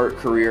entire art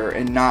career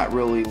and not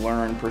really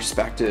learn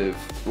perspective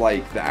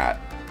like that,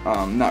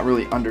 not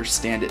really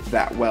understand it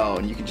that well,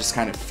 and you can just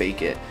kind of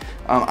fake it.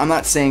 I'm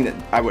not saying that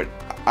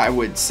I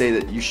would say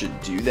that you should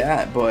do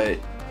that, but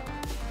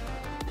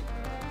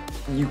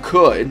you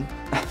could.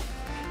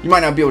 You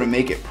might not be able to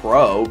make it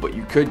pro, but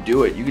you could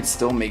do it. You could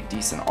still make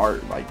decent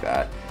art like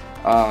that.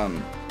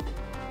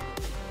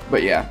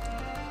 But yeah,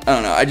 I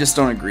don't know. I just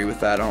don't agree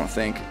with that. I don't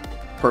think,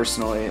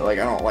 personally. Like,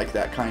 I don't like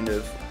that kind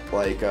of,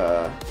 like,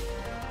 I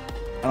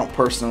don't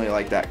personally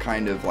like that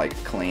kind of, like,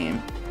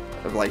 claim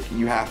of, like,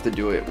 you have to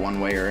do it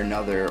one way or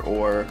another,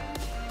 or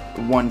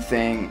one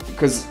thing.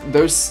 Because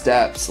those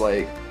steps,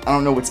 like, I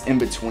don't know what's in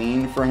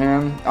between for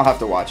him. I'll have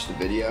to watch the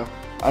video.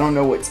 I don't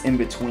know what's in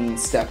between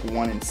step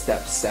 1 and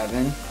step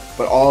 7.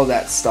 But all of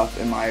that stuff,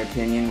 in my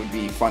opinion, would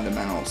be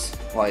fundamentals.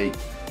 Like,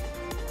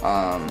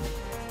 and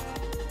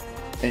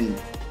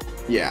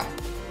yeah.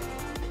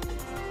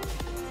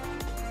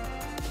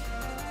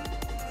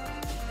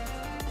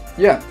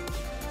 Yeah.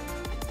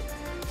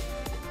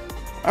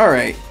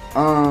 Alright.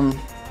 I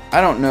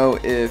don't know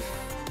if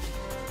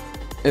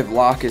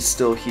Locke is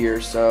still here,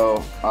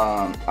 so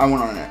I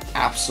went on an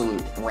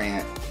absolute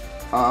rant.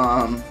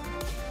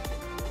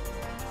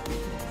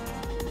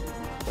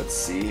 Let's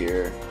see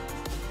here.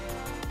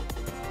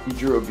 You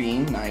drew a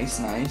bean. Nice,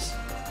 nice.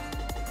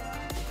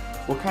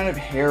 What kind of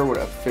hair would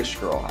a fish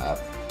girl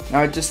have?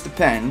 Now, it just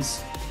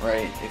depends,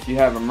 right? If you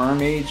have a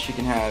mermaid, she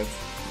can have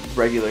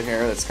regular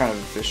hair. That's kind of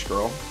a fish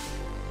girl.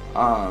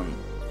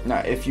 Now,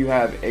 if you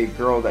have a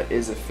girl that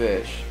is a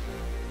fish,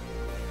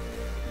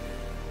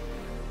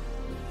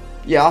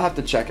 yeah, I'll have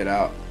to check it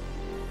out.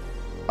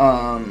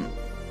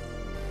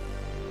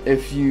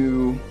 If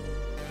you...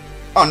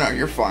 Oh, no,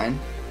 you're fine.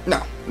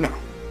 No,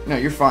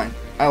 you're fine.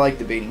 I like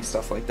debating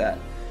stuff like that.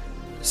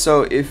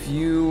 So if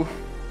you...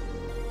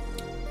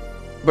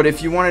 But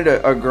if you wanted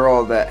a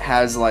girl that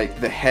has, like,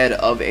 the head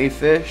of a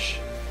fish,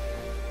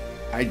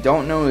 I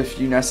don't know if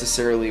you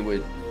necessarily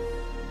would...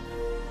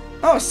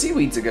 Oh,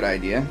 seaweed's a good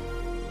idea.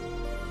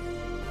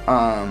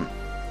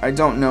 I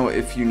don't know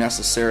if you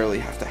necessarily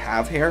have to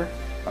have hair.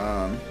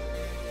 I'm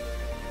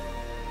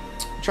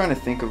trying to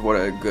think of what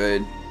a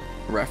good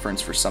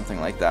reference for something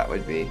like that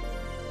would be.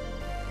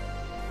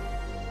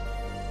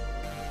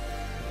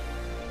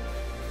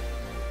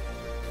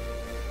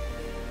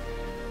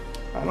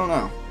 I don't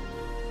know.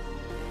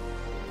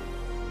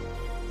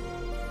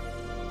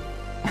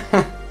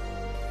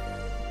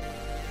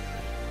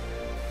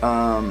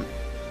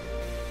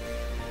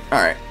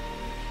 Alright.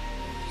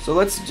 So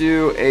let's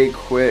do a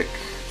quick...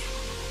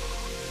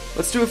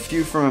 Let's do a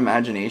few from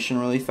imagination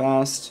really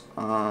fast.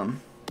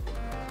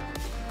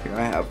 Here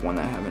I have one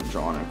that I haven't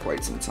drawn in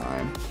quite some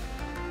time.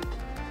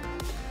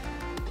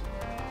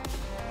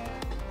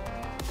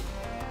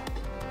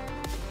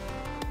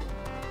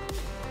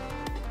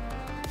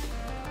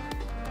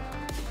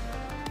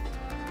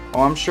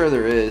 Oh, I'm sure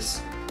there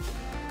is.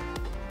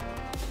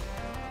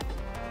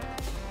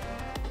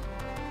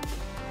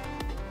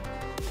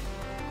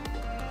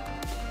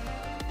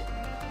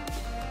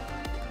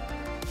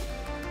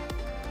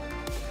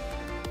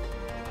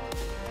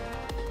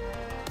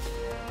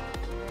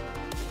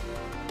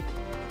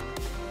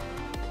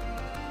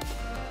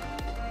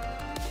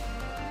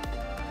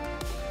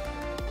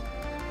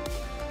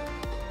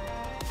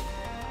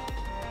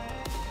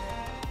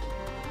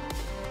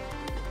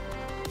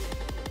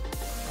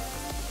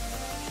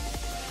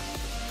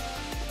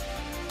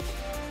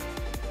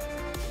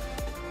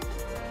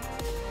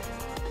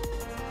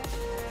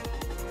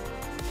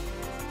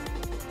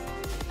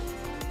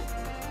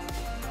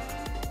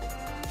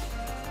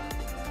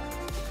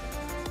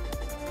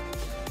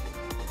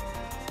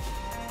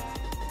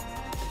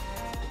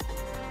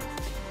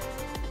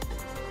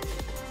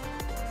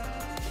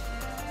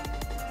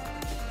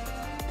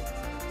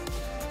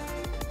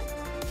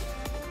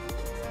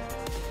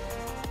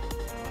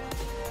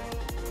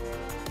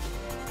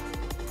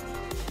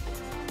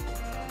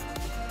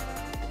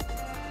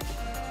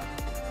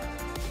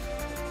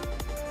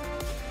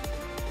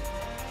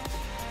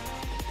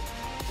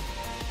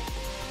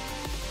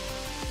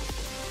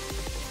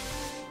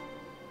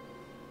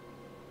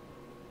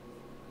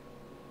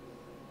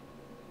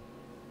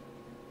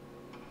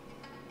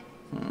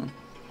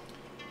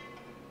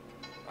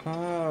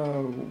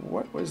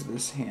 What was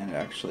this hand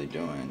actually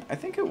doing? I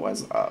think it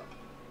was up.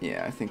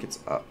 Yeah, I think it's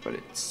up, but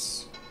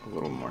it's a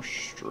little more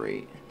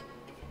straight.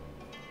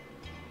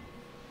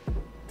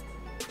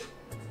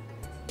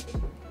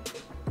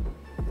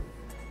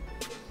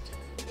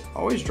 I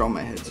always draw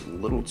my heads a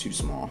little too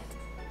small.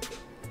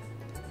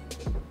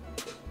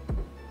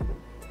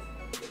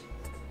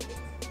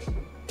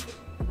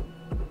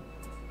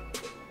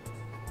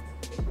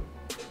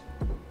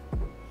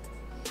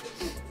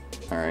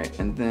 Alright,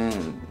 and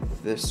then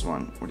this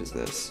one. What is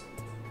this?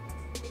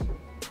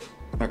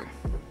 Okay.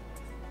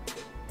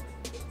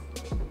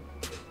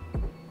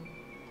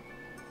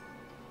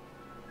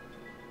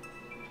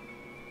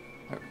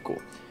 Okay, cool.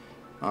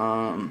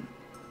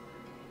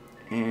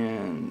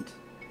 And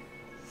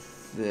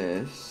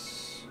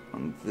this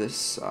on this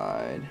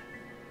side,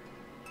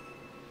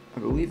 I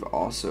believe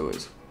also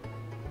is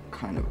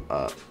kind of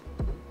up.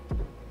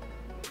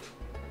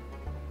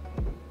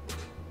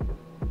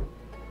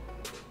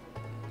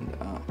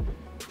 And,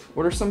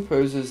 what are some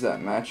poses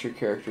that match your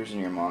characters in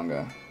your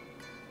manga?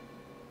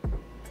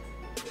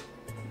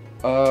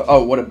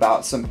 Oh, what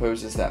about some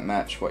poses that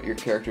match what your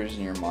characters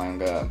in your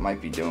manga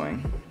might be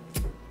doing?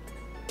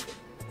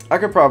 I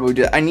could probably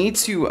do it. I need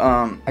to,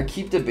 I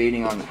keep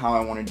debating on how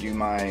I want to do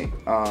my,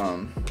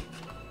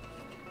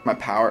 my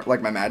power,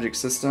 like my magic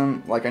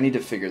system. Like, I need to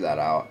figure that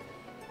out.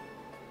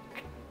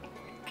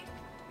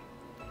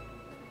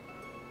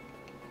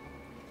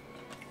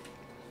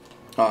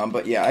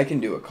 But yeah, I can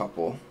do a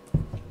couple.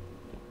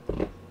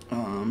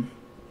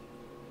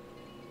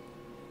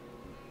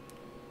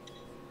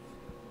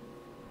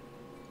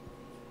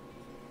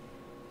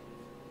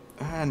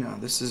 No,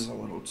 this is a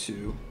little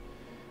too...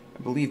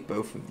 I believe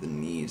both of the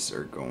knees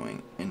are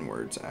going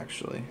inwards,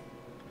 actually.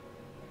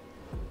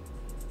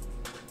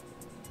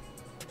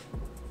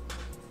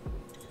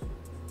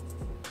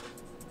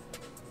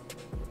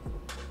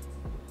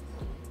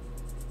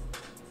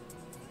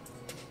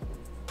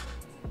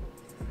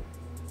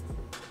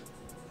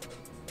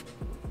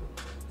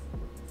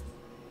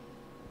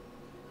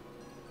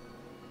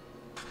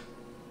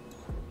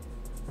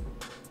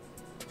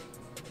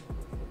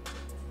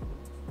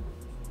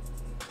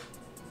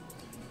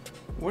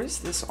 What is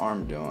this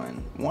arm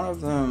doing? One of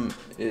them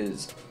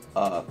is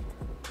up.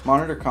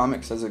 Monitor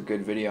Comics has a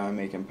good video I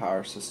make in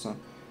Power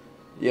System.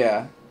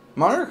 Yeah,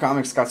 Monitor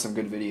Comics got some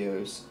good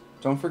videos.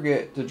 Don't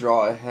forget to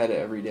draw a head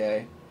every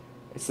day.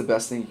 It's the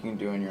best thing you can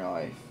do in your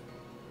life.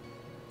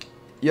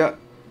 Yep,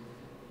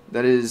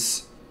 that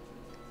is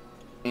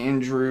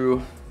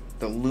Andrew,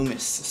 the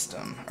Loomis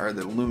system, or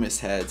the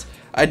Loomis heads.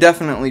 I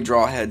definitely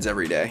draw heads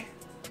every day,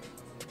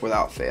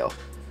 without fail.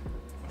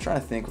 I'm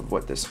trying to think of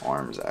what this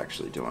arm is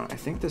actually doing. I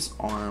think this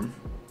arm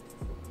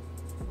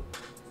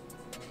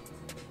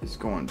is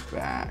going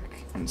back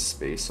in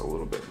space a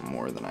little bit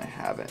more than I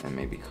have it, and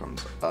maybe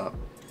comes up.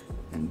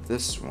 And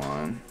this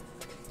one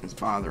is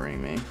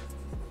bothering me.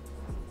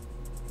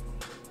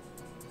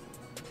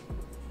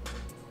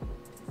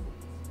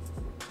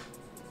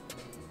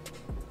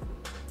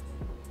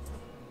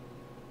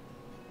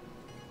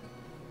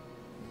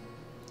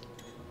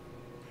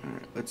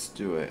 Alright, let's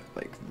do it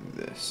like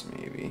this,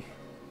 maybe.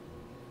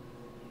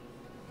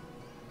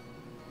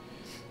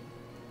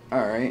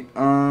 Alright,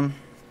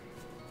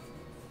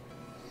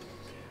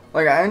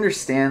 like, I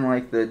understand,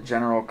 like, the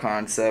general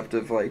concept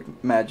of, like,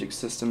 magic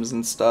systems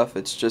and stuff.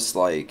 It's just,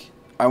 like,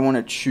 I want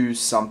to choose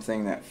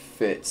something that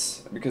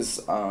fits.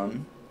 Because, I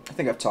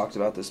think I've talked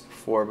about this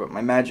before, but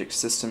my magic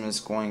system is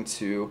going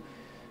to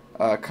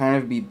kind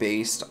of be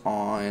based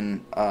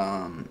on,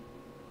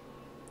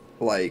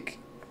 like,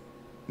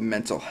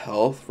 mental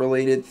health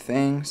related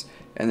things.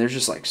 And there's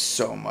just, like,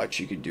 so much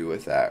you could do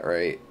with that,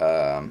 right?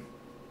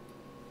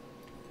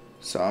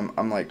 So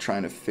I'm like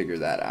trying to figure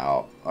that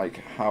out. Like,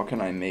 how can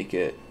I make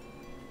it?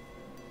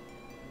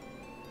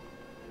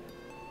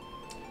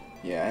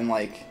 Yeah, and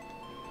like,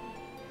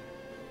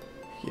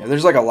 yeah,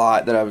 there's like a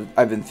lot that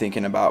I've been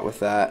thinking about with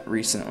that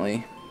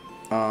recently.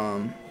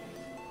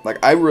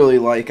 Like, I really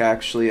like,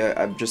 actually,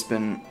 I've just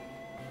been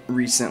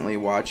recently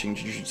watching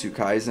Jujutsu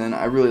Kaisen.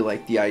 I really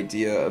like the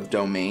idea of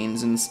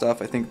domains and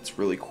stuff. I think it's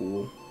really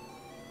cool.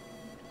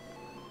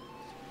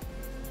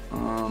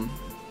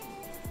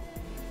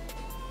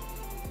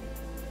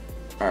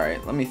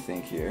 Alright, let me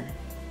think here.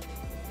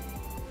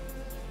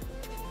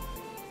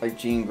 Like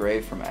Jean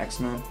Grey from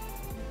X-Men?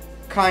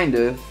 Kind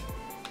of.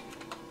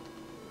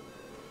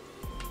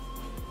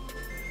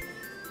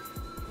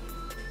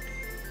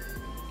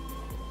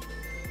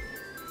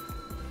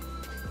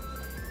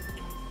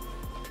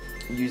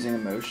 Using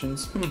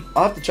emotions?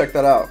 I'll have to check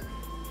that out.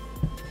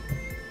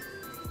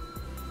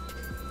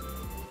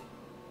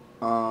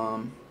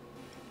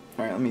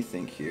 Alright, let me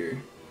think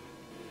here.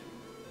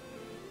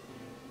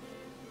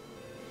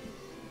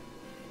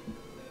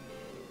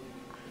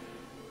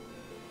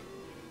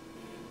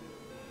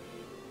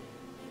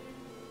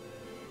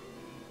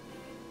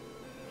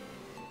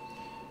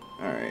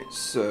 Alright,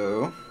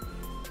 so...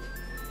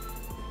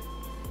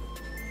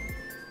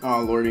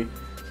 Oh, lordy.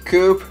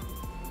 Coop!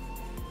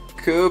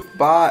 Coop,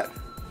 bot!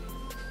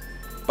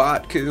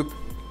 Bot, Coop.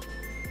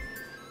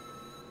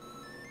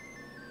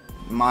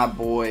 My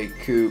boy,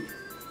 Coop.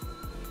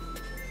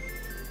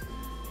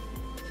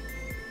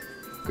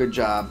 Good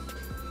job.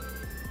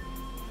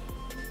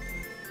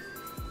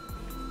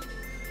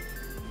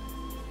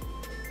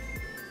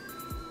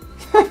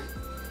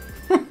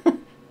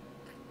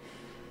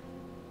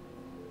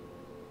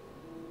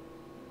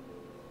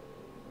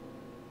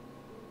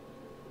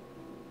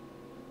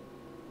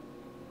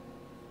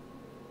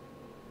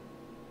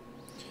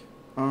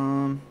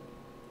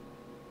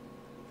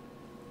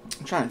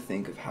 trying to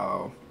think of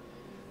how...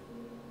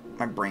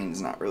 My brain's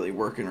not really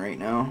working right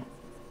now.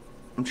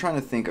 I'm trying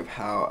to think of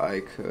how I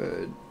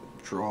could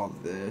draw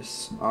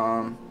this.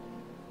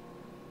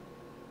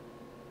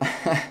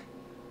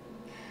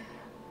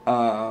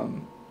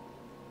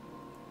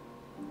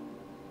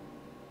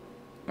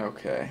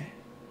 Okay.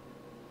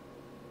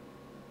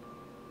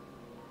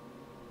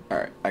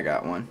 Alright, I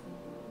got one.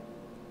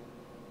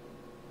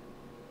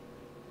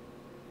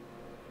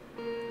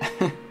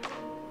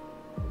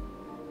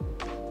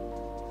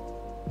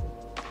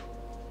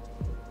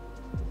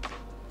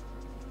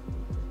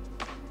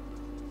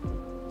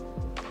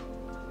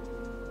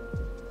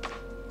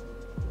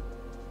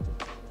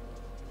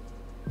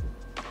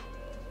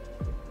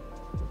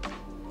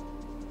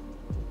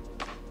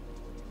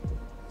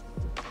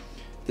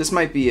 This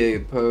might be a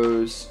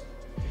pose.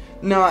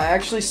 No, I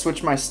actually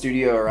switched my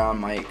studio around,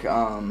 Mike.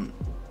 I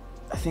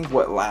think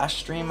last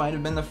stream might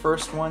have been the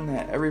first one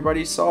that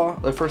everybody saw.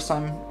 The first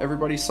time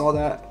everybody saw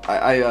that.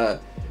 I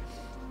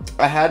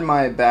had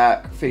my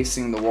back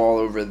facing the wall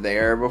over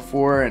there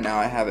before, and now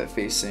I have it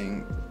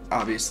facing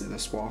obviously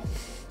this wall.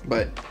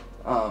 But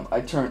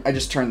I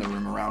just turned the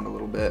room around a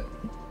little bit.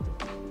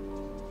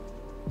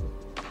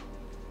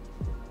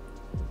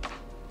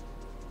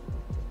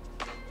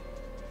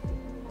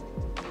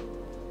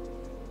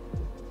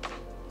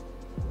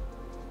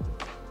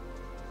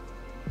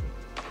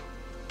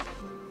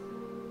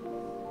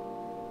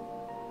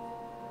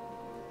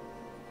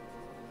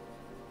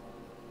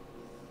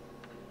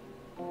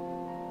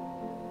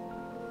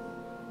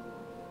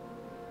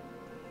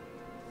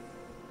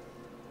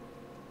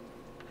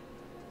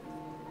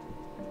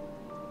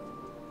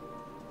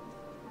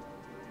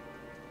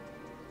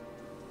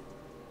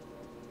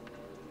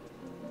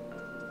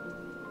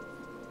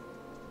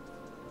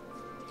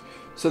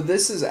 So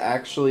this is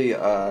actually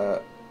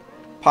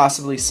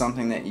possibly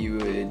something that you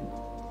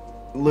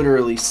would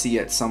literally see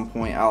at some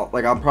point. I'll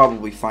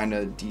probably find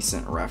a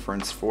decent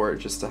reference for it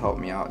just to help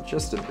me out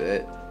just a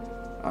bit,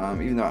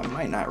 even though I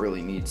might not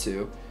really need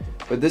to.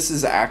 But this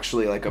is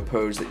actually like a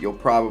pose that you'll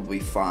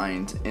probably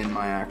find in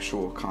my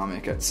actual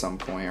comic at some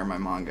point, or my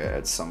manga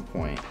at some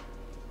point.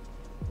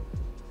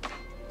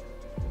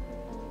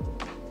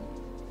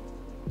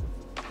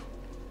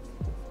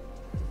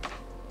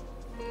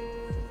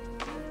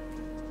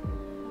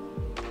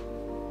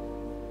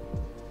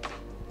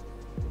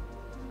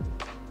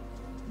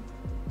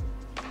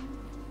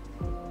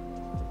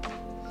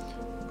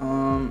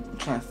 I'm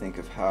trying to think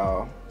of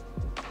how.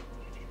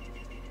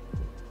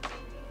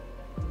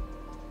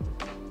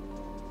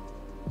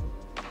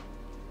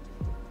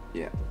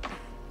 Yeah.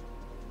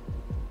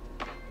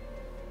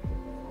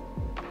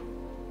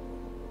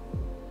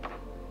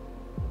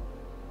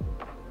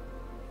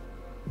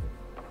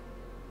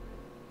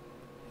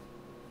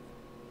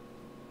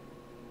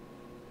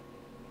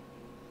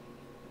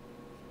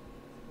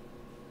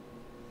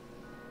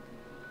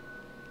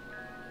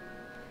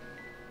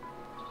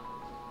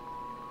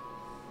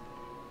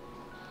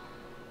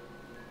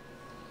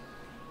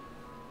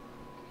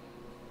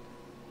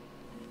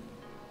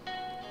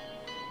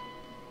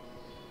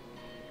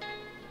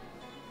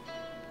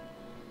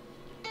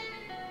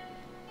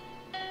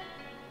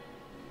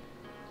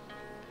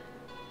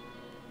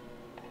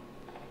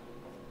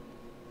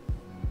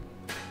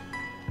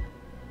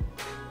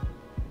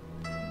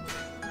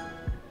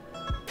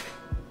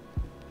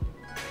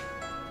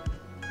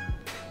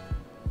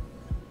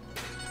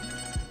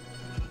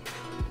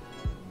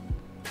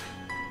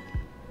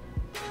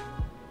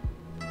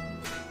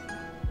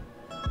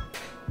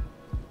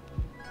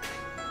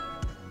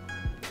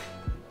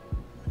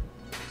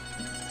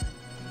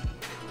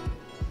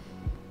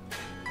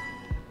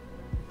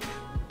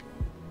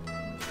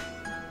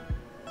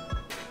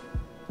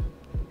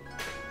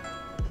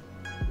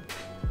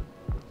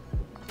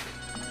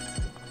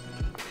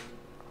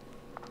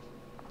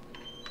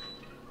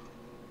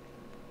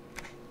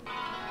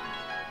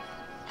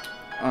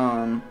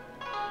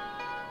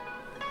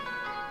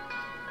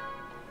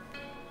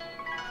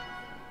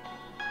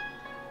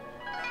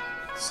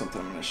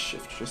 Something I'm going to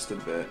shift just a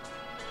bit.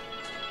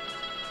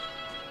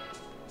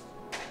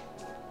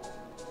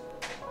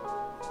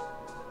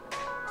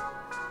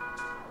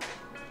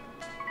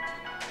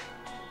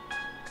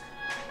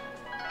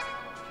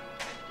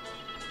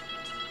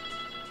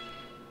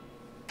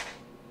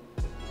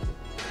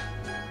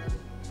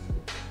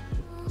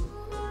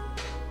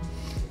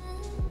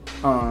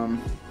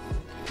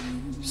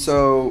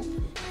 So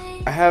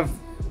I have,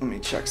 let me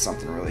check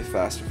something really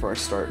fast before I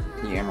start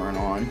yammering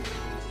on.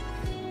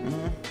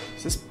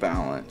 Is this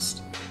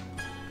balanced?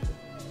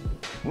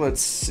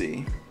 Let's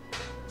see.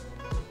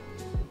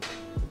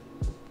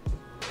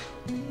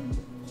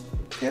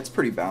 Yeah, it's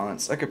pretty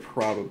balanced. I could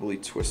probably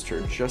twist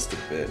her just a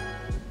bit.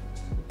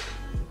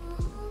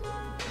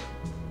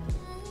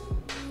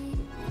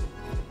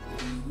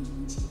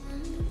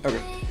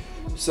 Okay.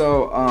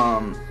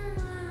 So,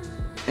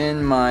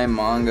 in my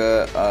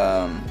manga,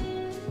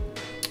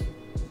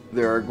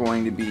 there are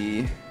going to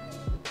be...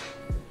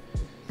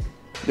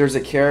 There's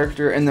a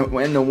character in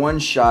the one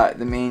shot.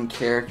 The main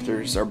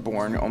characters are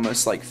born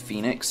almost like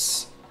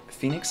phoenix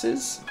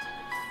phoenixes,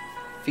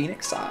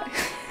 phoenix eye.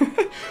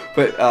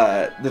 But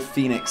the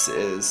phoenix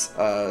is,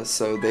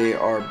 so they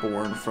are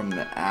born from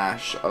the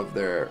ash of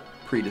their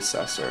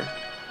predecessor.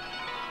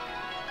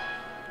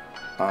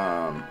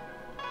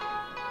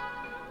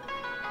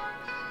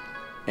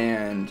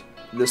 And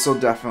this will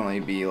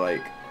definitely be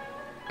like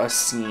a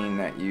scene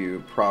that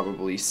you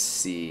probably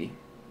see.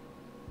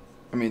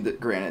 I mean,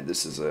 granted,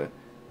 this is a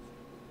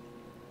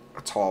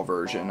tall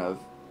version of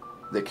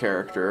the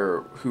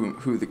character,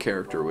 who the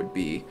character would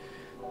be,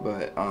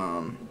 but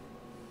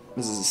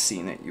this is a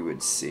scene that you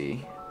would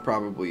see,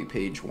 probably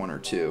page 1 or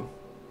 2.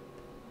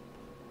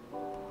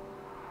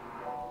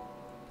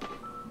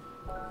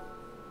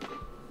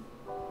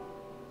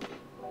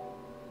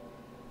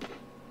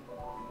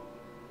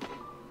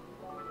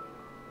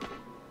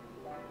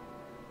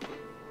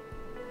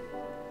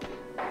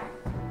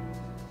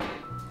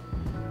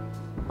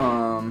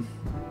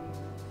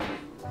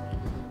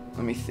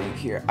 Let me think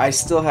here. I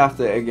still have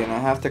to, again, I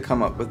have to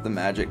come up with the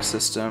magic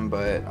system,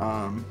 but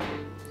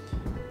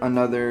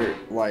another,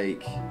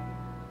 like,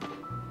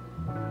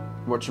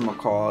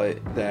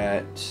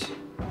 whatchamacallit,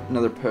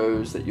 another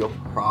pose that you'll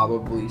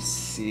probably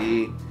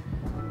see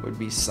would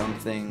be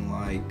something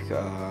like,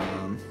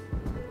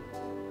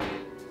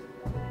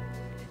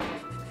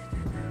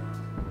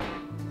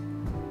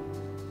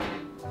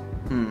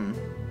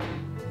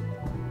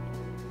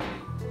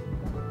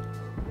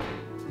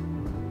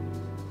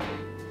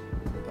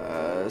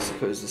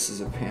 suppose this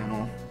is a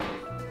panel.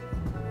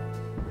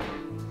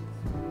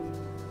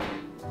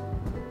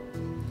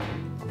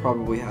 I'll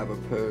probably have a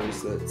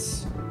pose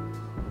that's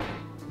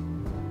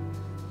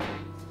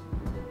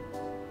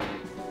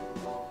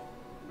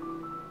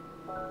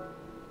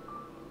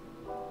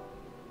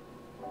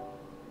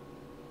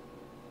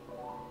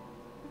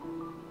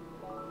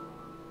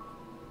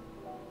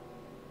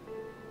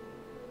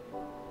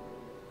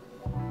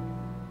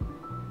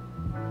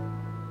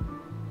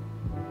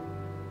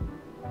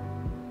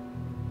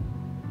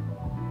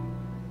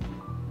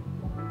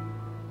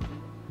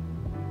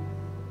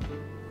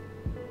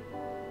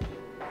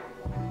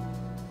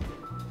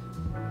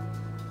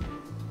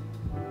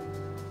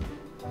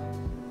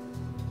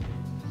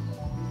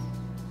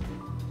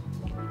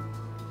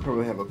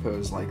probably have a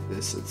pose like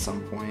this at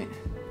some point.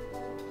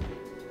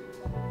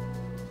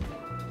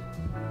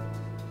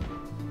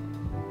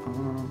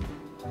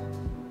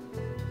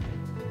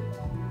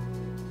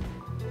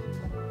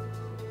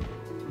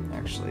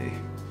 Actually,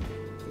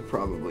 it would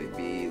probably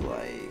be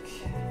like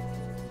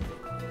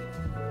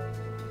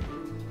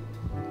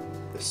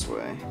this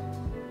way.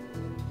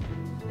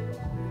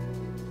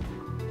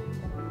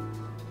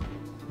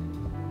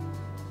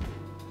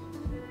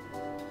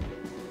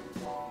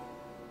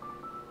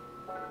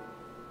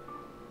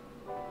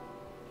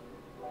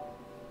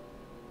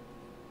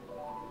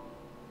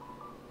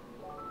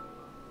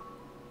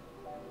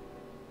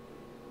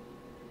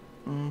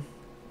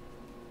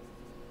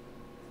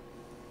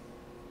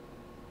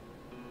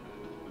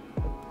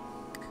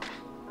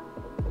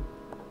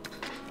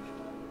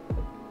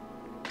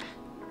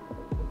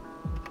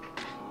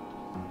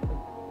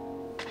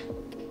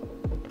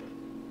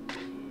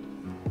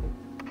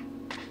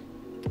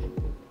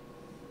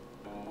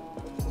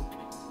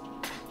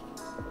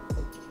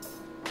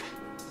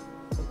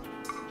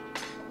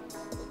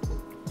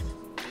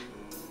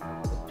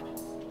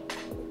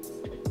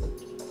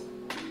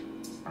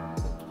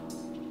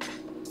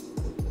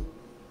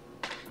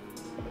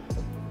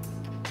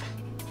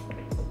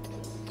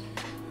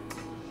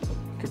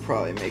 Could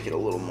probably make it a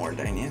little more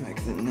dynamic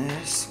than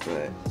this,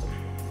 but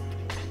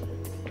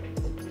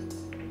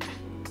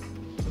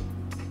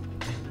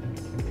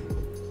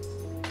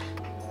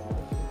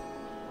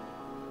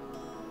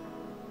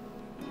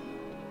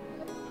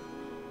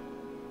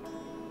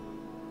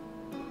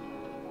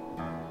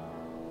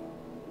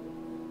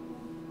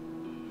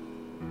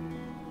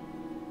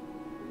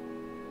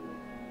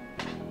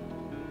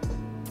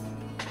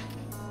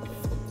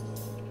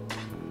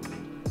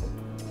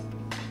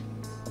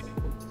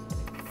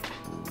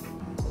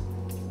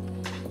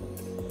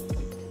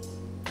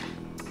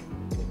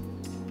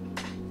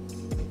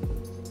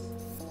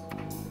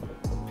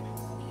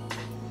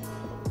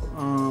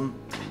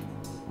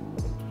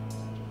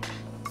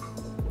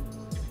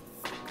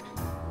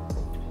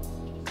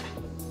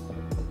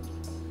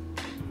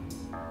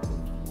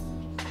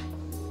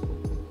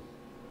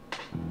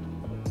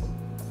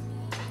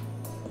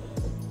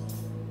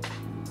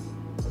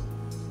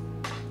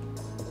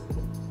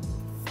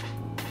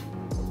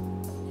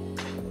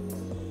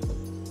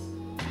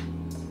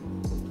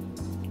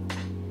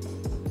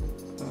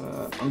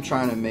I'm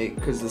trying to make,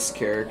 because this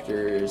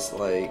character is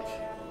like,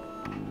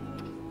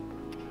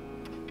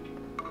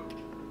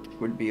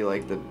 would be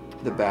like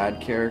the bad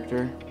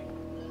character.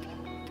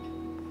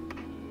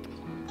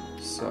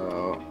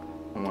 So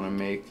I want to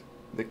make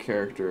the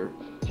character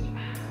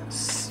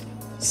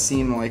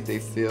seem like they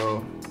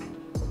feel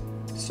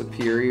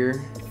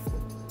superior.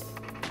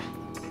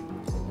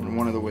 And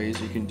one of the ways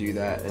you can do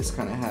that is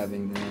kind of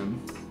having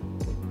them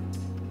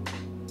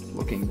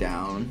looking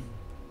down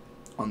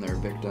on their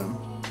victim.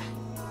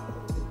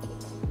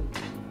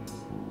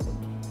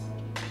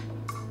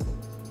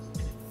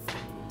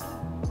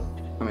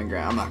 mean,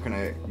 I'm not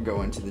gonna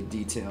go into the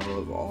detail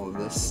of all of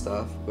this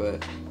stuff,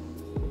 but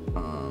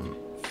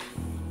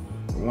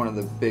one of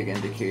the big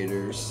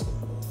indicators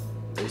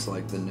is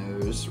like the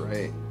nose,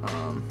 right?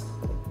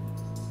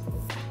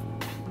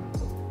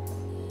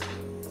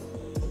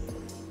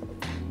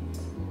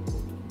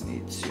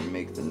 Need to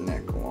make the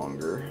neck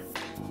longer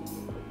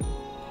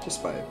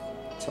just by a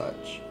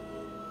touch.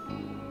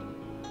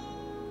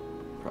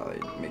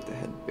 Probably make the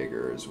head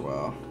bigger as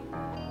well.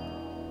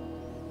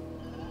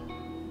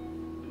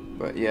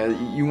 But yeah,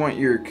 you want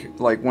your,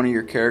 like, one of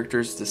your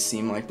characters to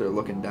seem like they're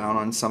looking down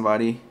on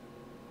somebody,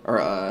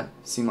 or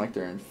seem like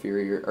they're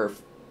inferior, or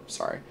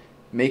sorry,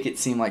 make it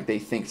seem like they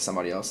think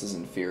somebody else is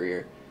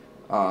inferior.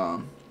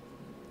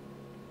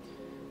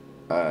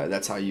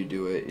 That's how you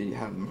do it. You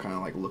have them kind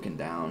of like looking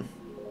down.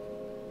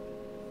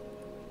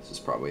 This is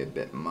probably a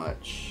bit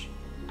much.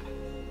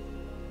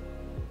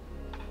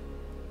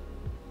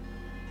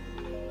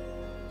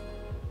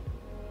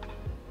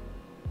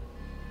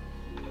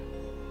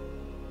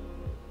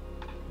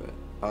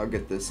 I'll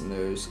get this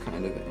nose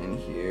kind of in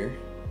here.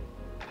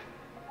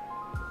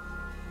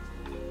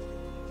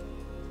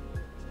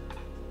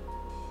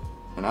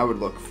 And I would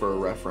look for a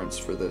reference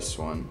for this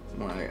one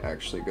when I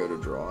actually go to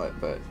draw it,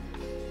 but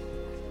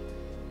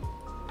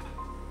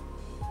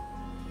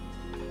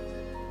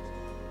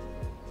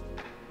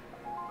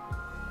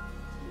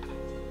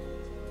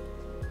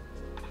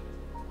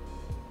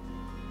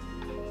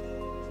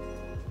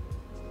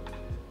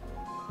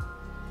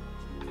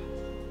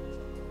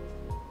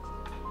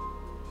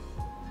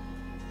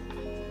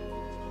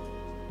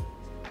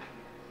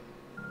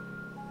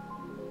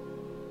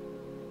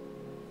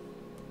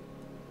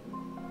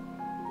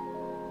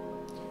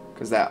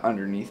because that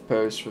underneath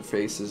pose for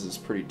faces is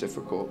pretty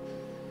difficult.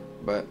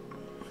 But,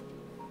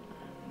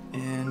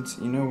 and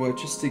you know what,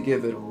 just to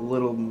give it a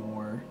little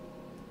more,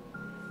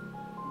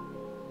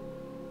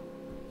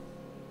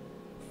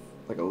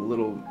 like a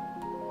little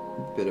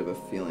bit of a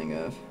feeling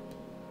of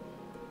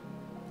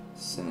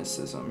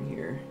cynicism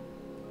here,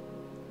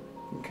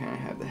 you kind of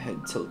have the head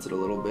tilted a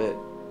little bit.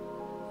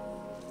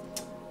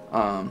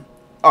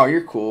 Oh,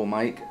 you're cool,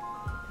 Mike.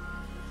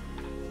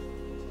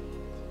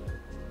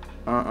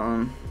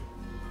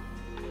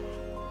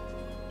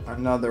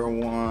 Another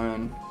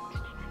one.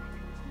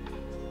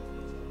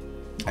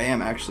 I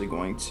am actually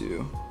going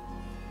to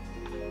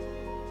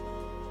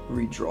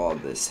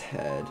redraw this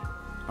head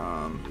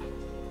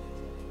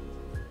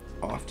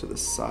off to the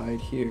side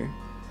here.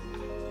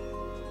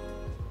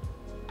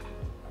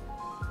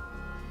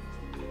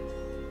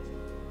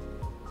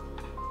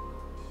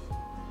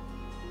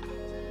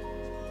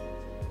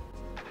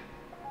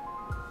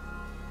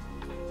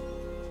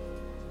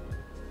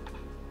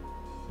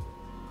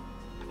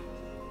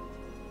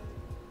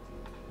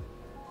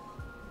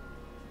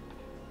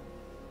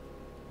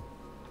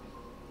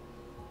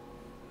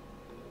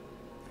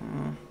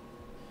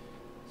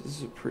 This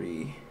is a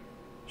pretty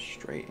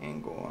straight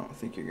angle. I don't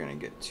think you're gonna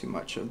get too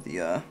much of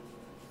the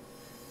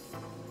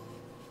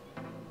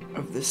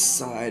of this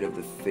side of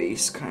the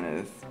face kind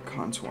of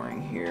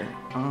contouring here.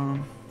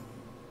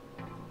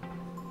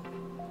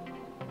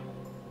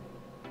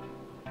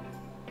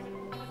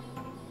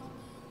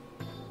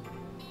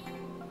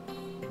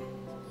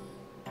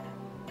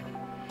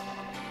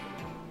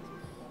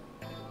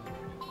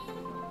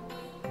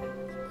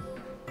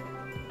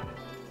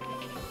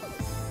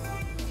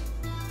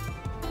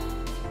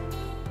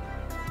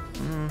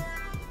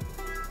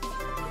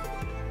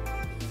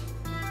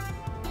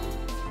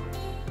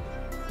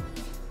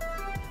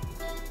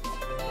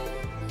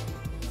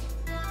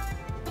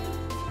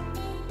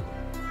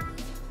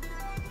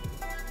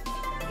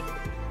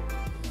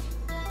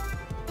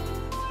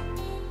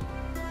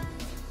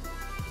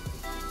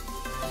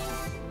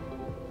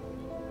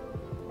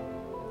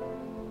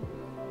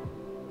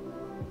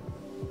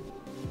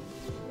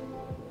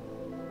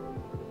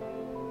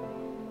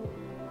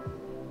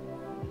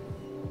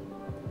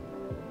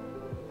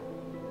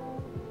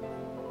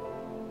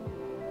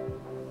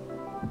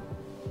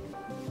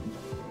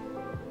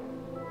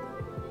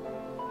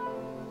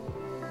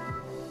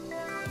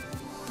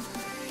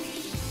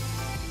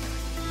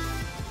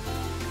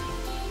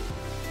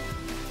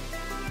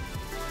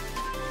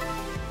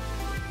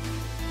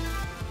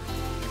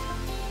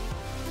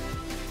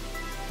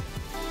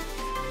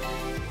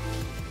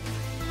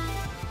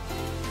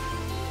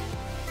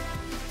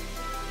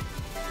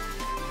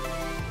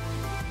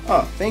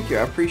 Oh, thank you.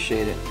 I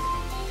appreciate it.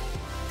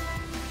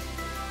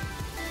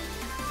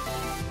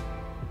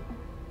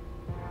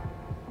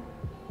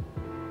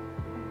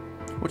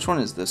 Which one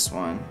is this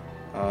one?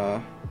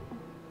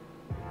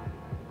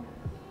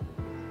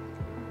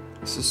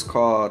 This is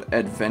called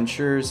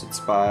Adventures. It's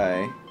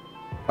by...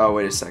 Oh,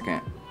 wait a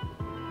second.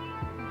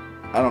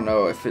 I don't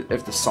know if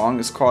the song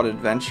is called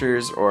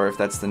Adventures or if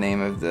that's the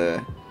name of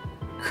the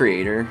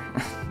creator.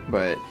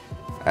 But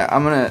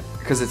I'm gonna...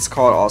 Because it's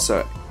called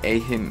also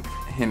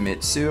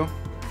Himitsu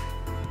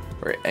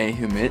or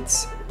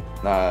Ahumitsu,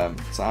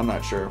 so I'm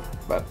not sure,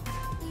 but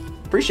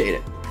appreciate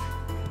it.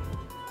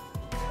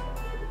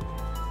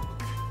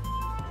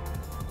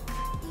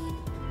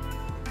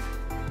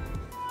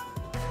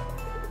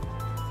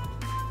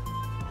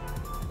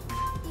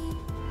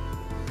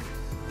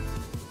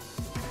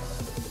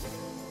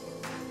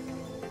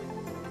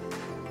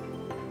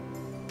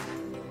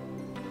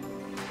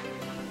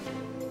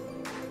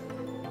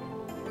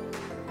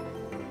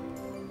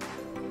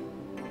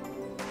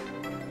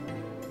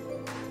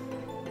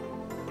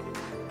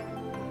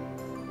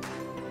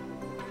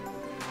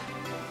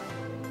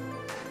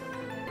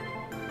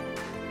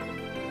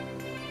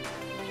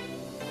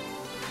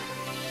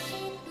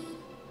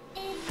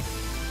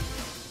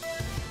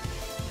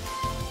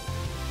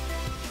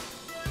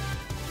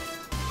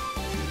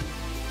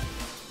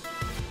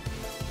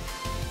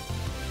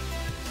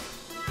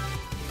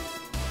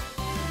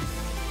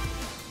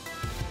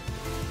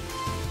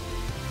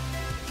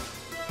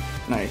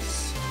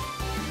 Nice.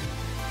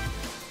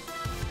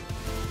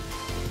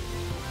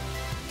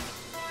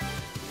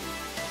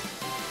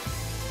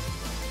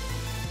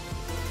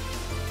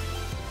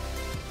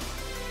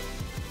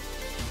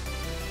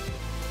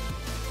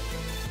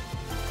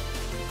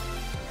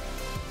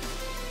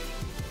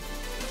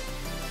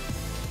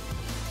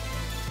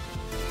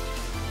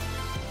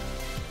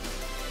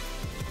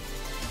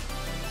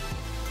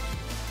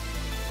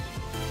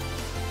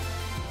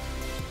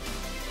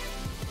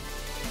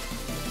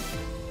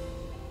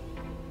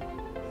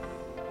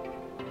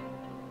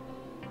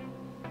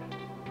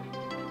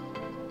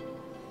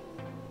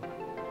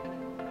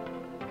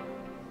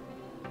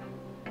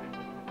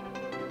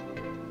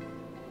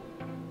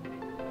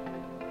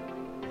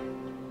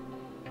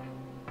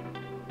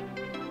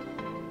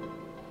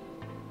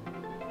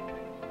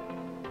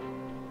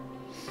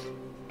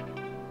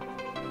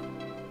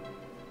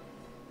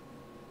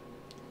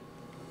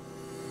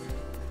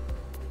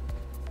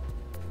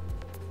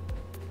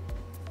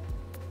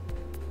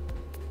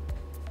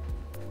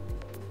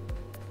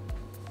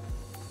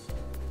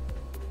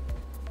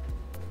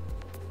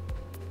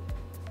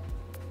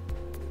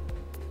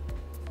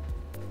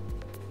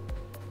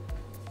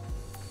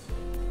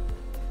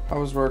 How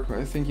was work?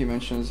 I think you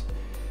mentioned.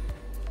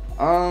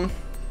 Yeah,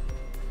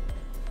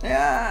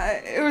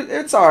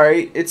 it's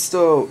alright. It's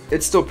still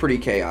pretty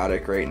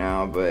chaotic right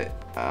now, but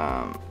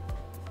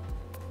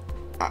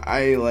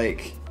I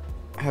like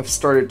have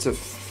started to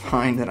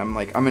find that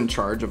I'm in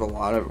charge of a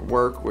lot of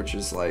work, which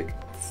is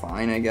like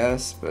fine, I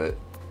guess, but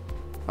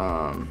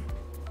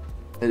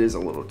it is a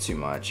little too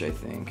much, I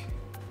think.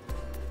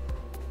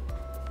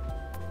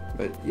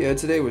 But yeah,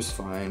 today was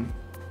fine.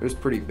 It was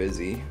pretty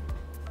busy.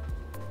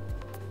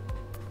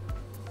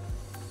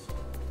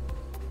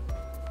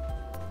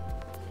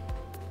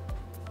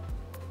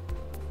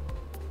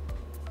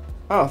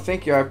 Oh,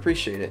 thank you. I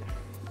appreciate it.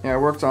 Yeah, I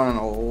worked on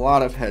a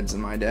lot of heads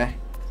in my day.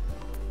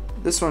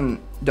 This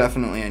one,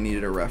 definitely I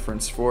needed a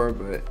reference for,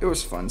 but it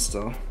was fun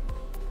still.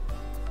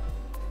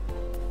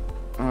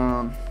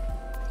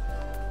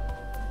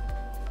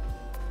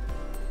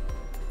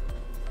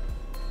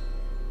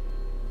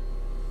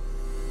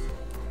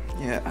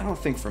 Yeah, I don't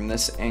think from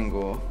this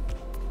angle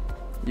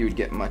you would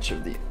get much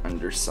of the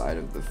underside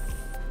of the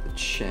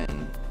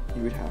chin.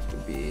 You would have to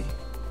be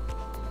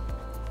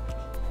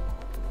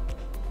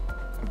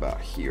about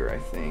here, I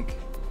think.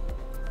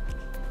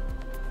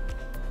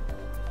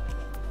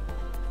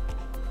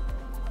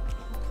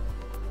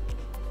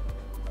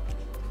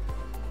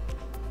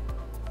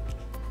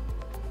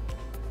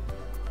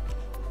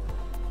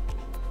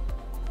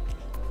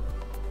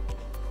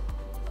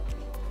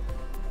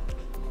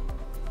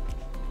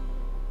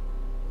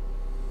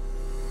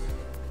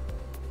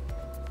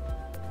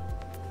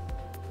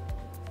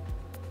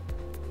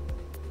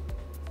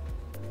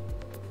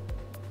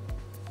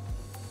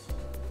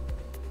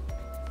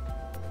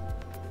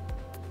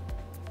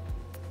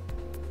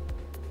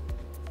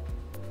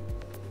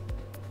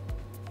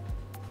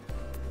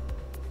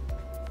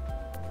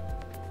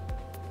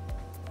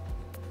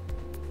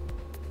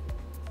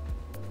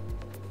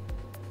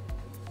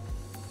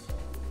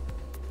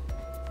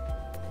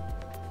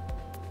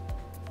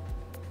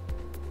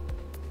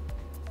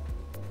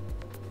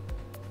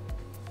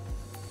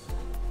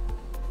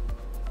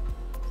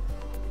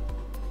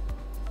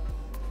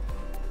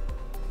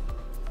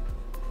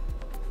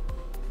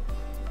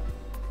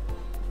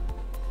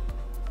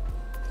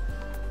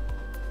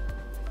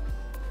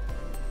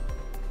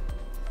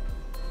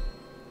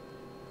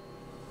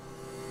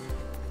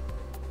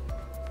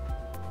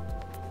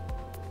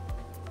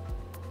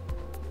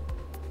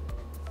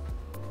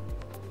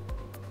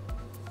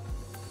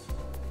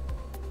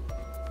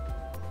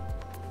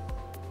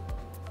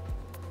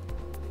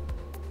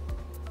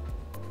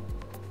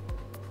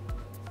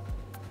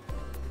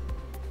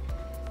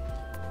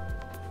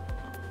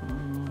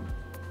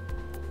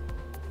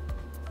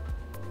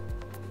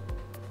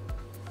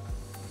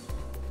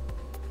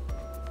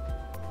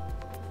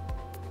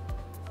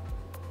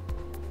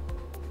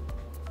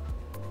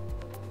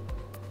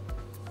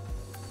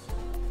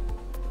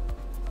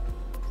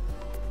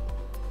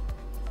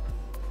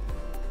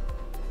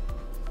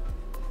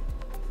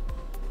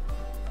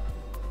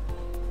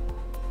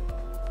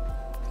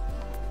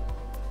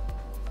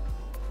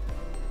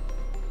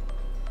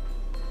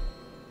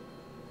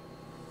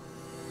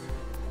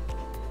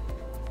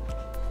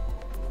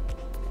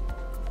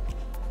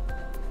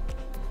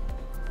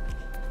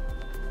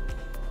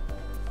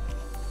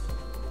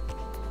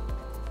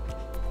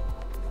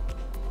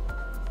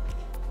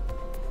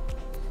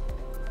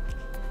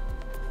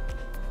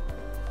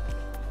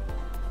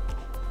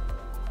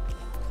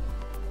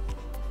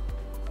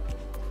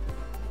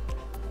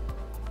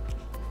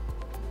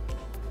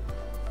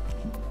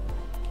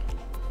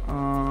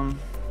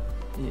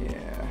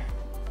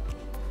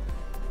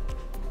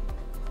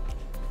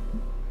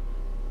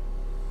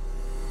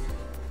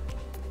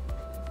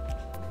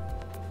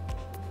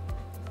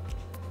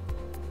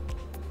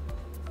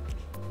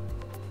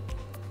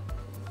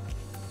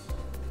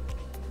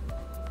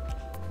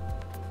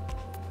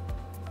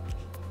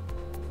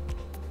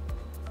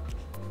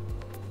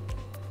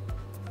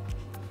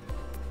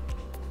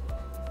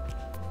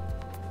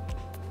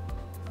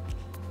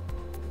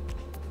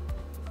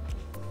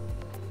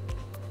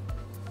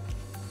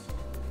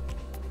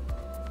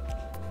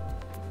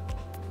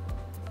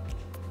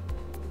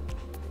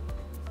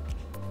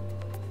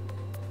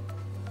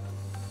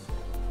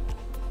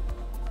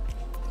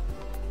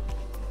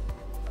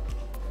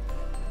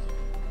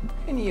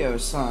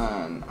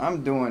 Inio-san,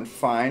 I'm doing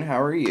fine.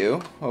 How are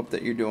you? Hope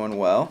that you're doing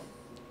well.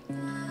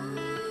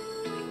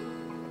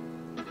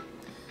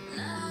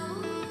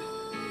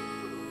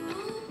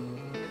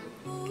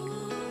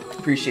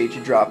 Appreciate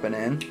you dropping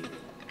in.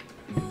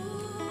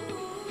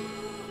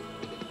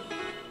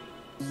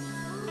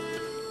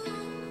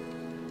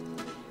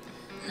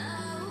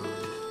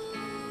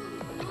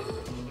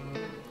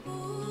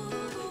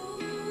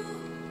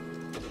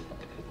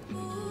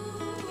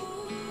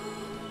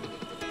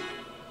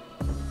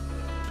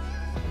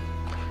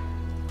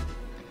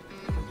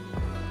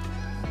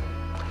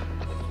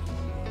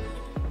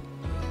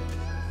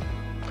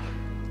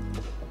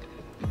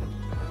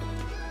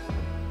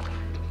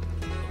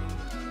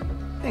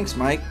 Thanks,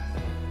 Mike.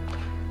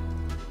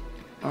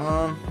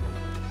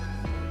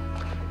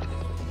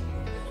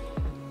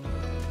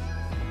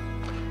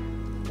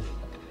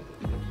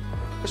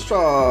 Let's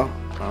draw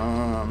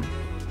a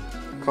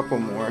couple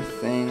more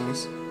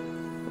things.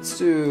 Let's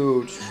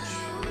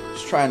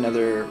try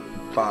another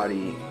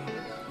body.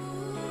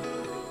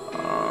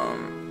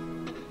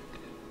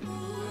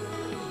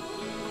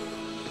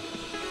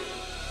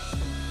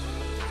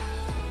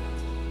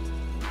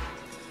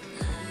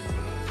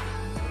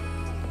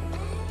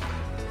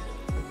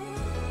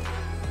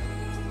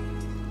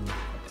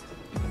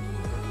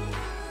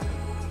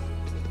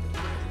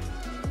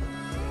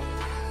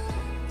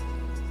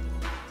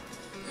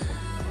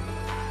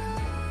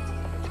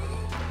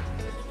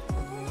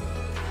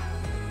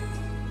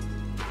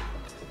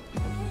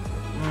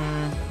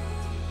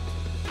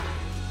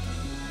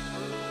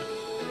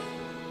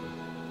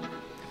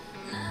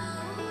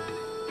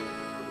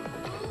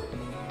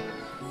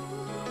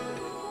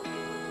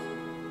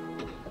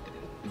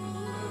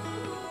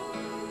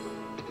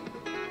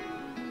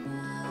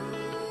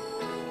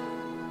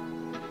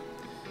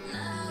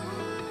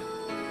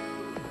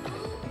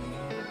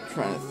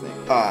 Trying to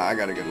think. I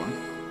got a good one.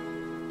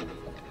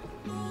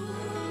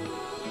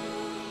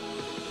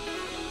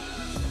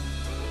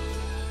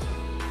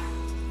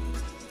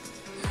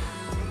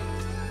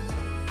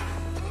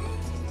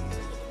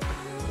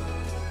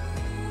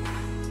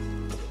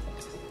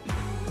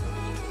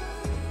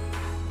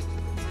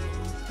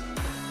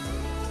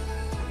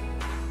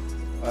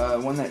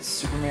 One that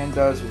Superman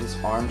does with his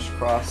arms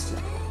crossed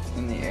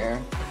in the air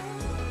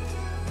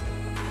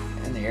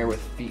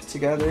with feet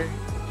together.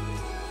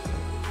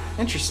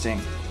 Interesting.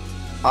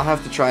 I'll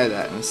have to try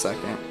that in a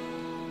second.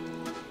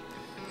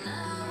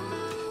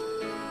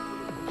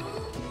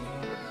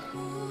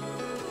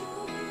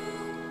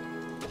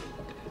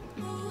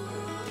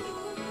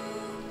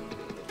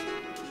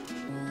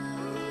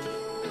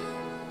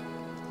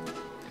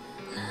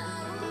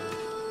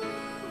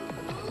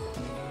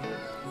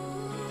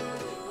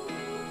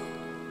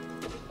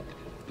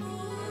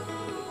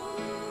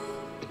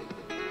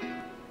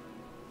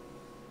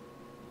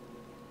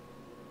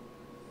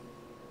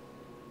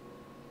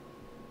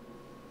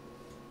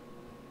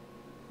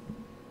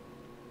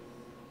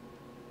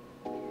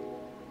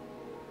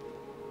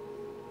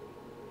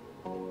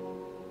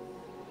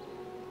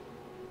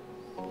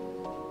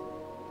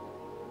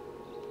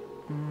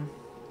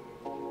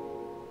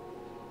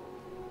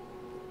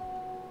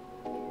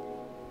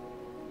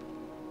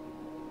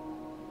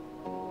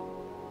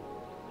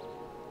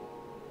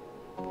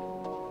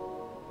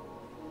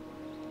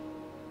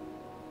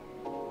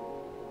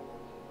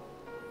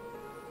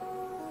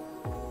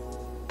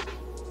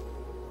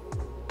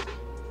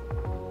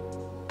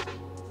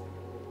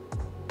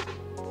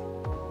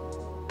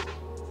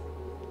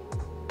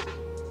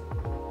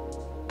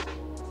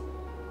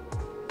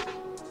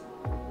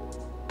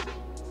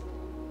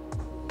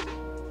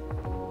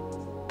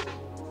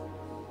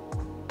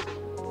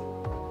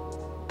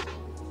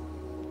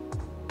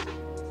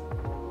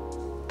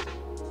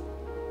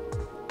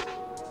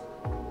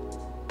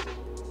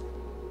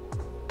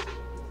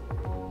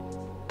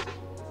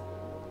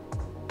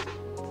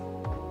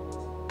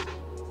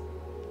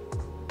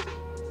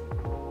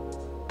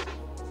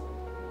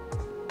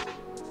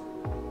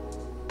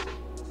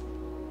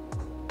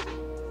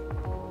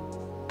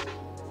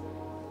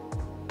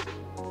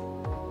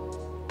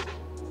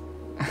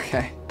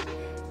 Okay,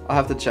 I'll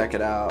have to check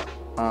it out.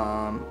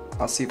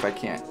 I'll see if I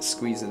can't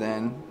squeeze it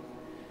in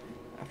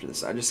after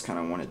this. I just kind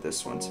of wanted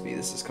this one to be,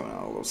 this is coming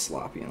out a little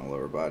sloppy in the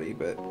lower body,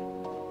 but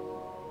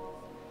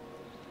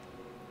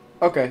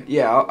okay,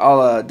 yeah,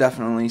 I'll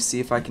definitely see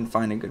if I can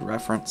find a good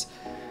reference.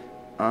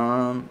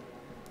 Let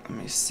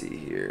me see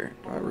here.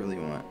 Do I really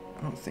want,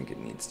 I don't think it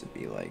needs to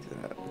be like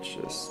that. It's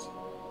just,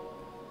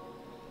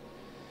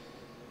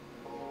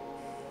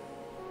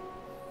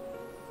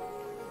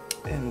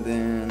 and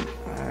then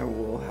I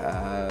will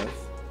have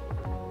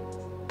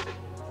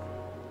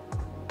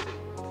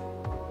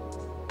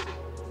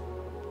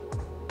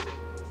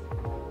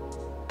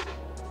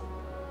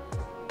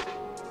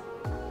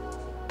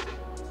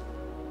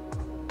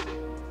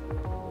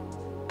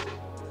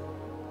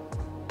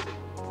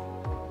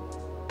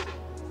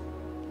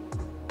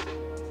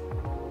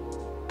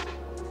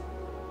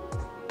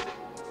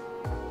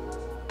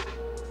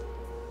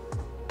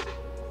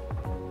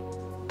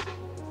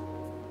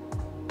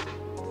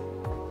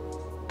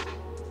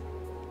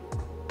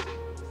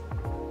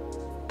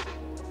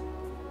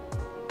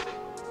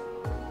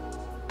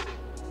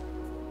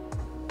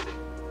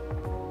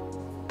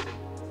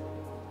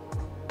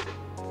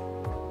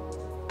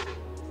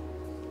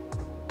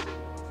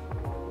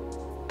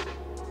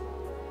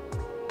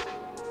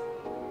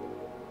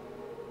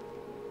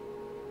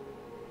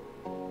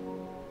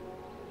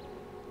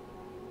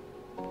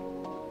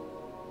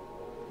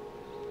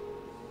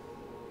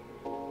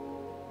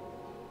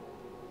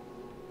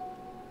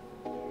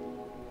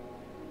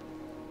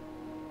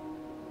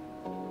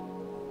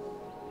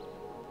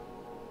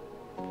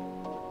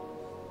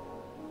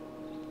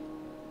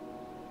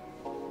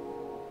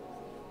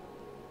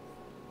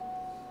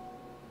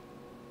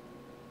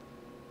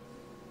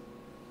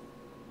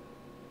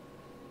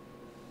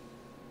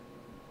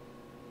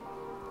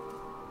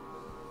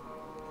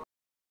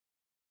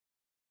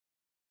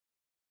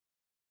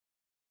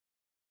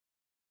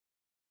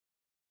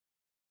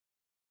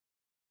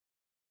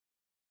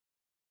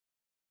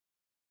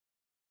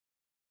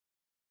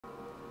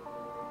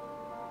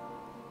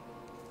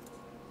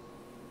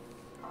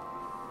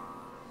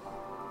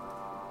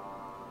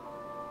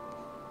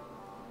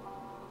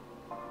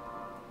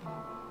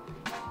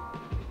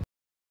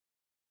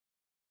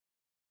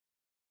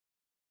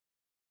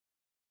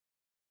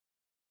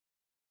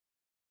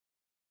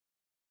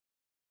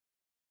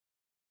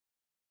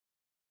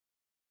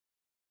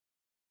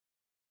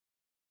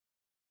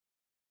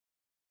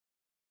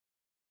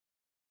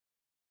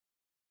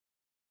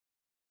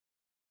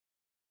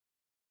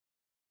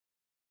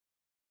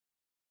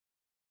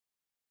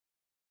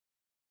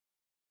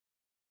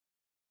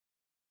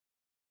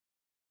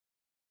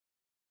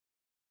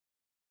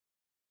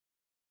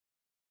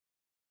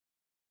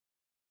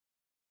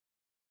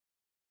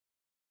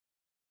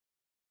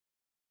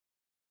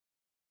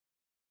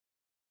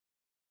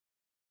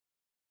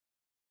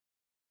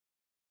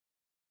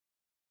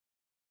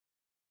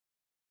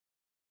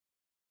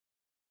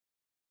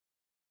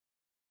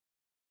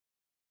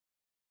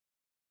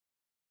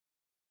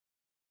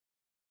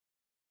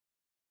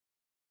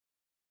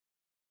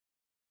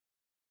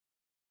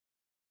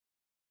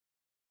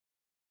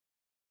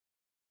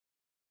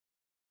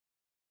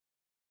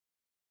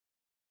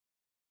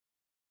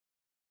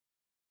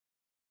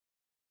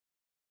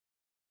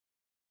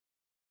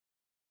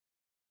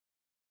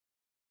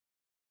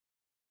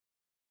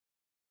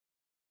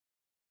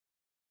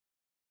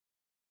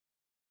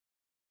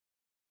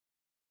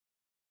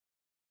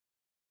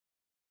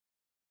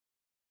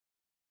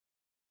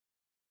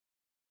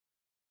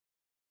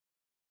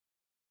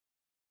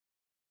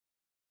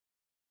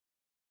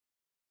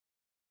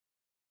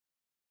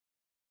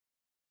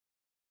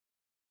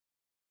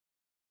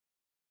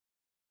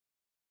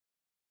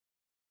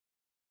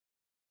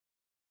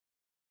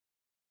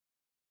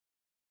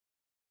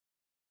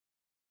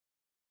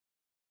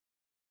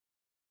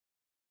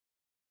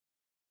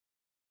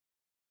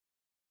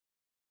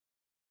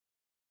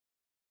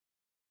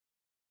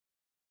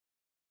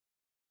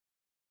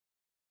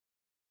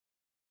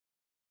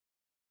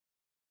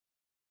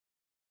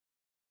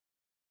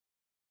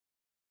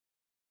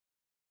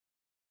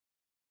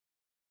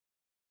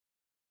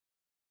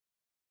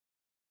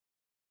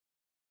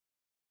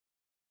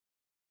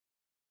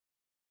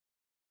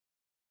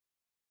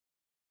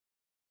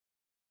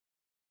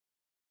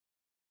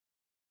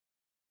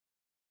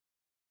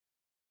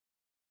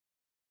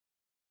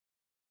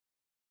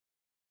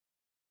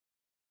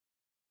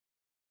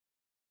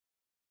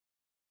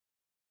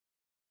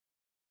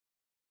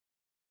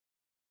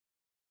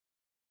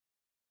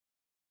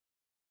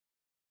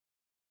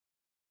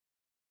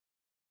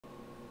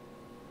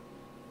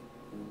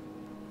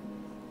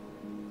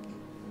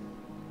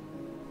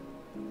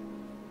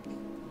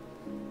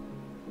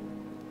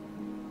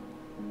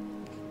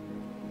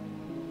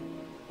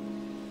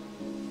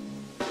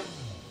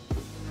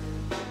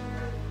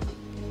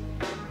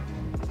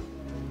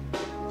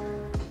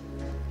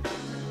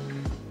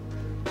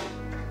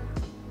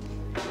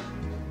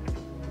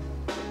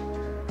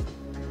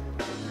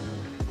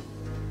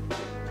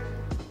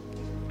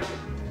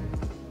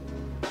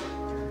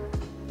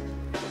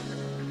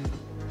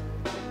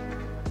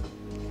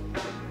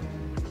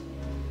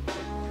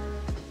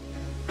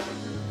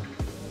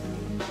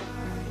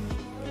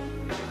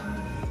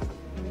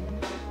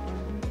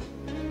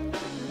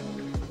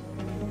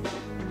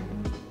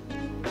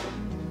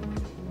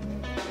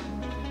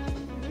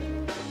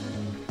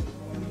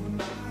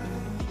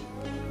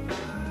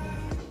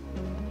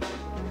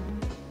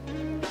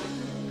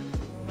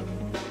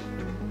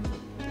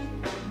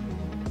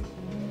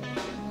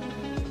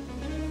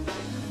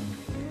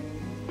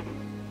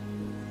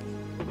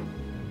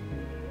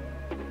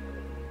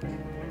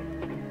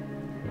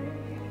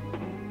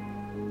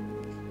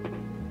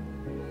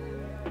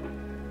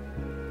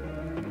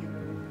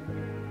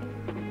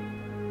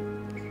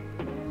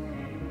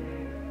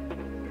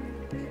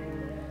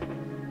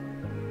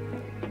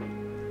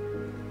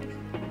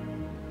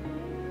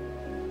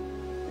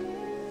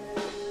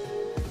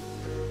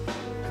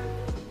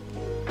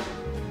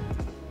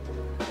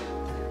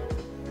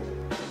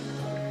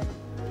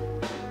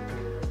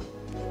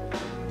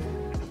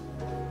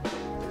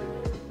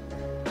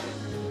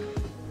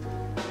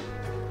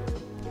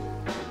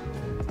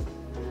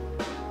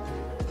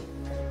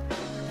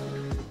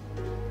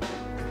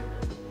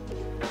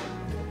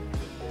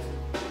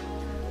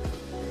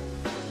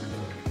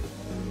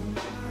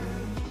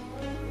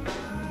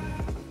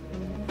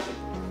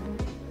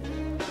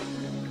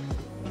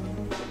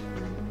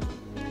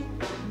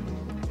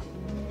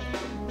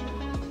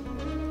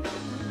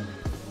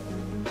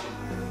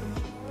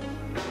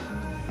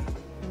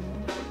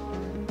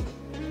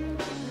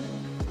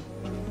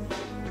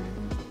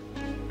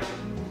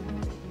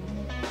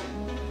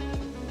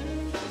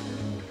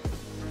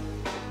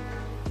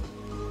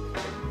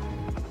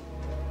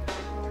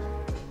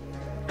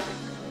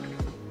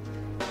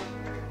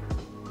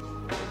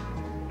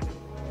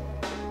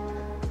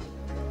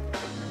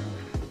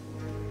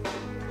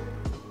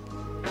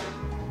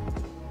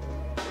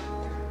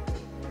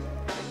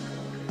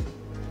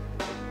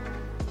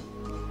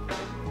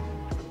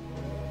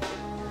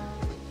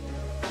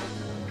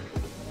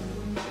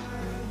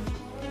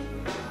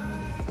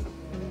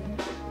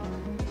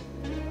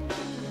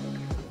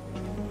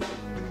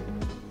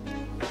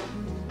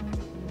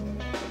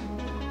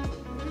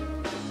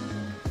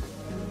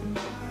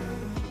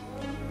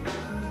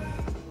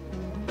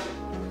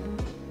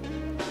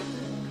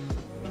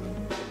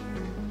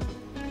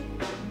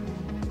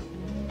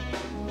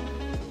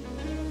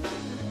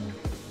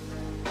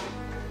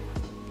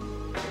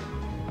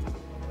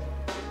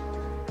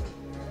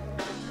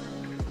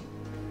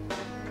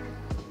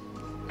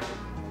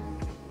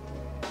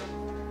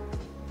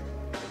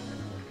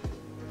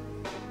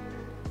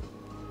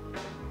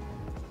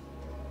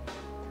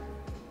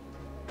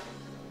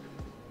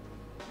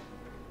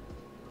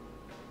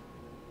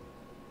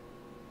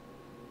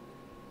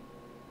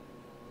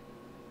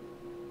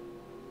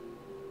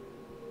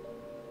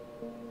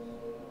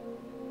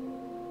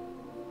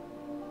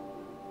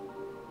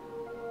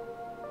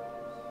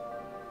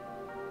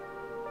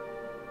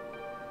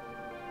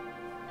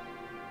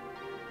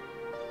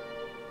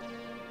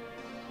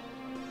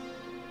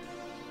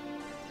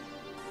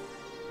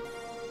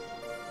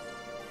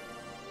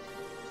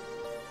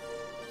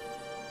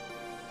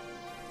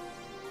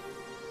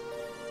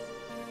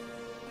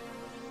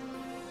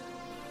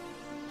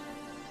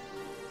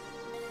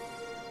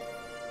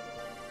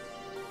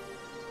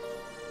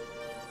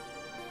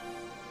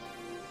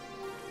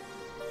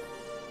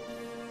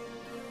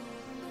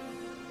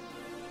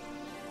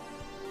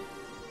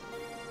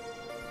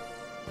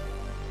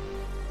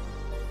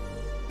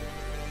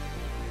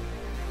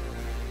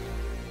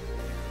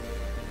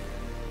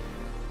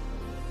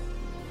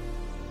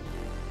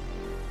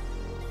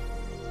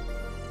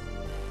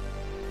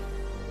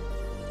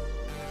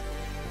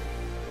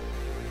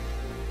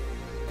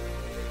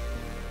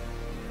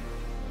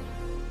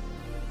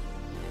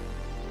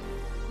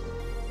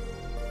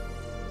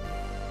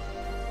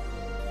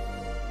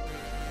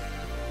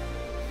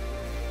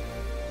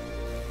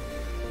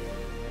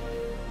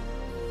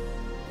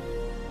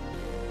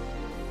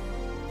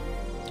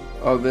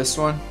Oh, this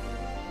one?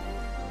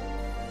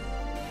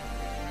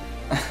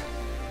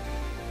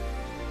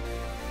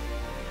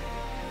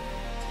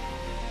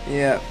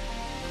 Yeah,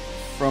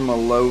 from a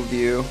low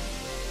view.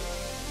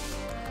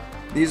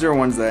 These are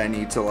ones that I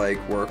need to like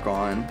work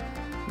on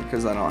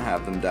because I don't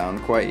have them down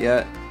quite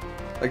yet.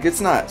 Like,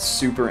 it's not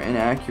super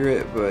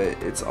inaccurate, but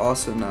it's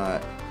also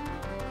not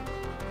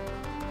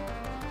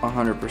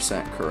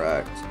 100%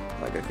 correct.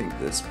 Like, I think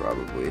this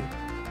probably.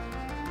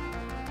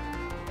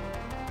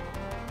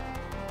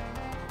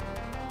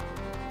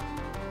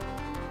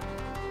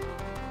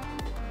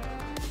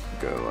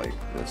 Go like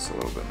this a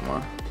little bit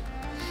more.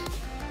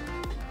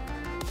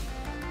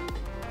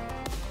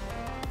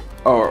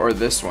 Oh, or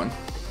this one.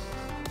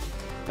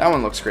 That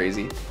one looks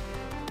crazy.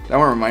 That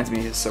one reminds me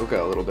of Hisoka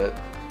a little bit.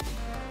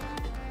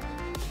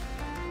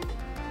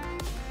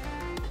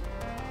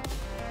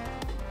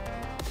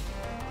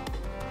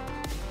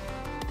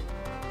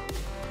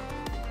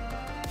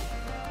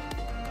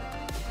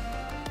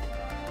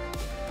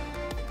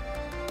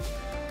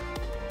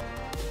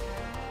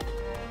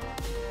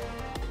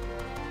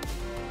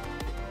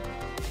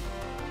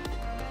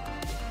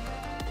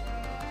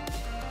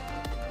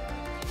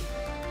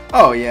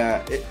 Oh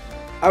yeah,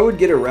 I would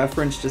get a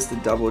reference just to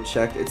double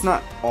check. It's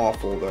not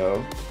awful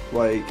though.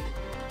 Like,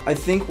 I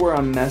think where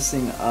I'm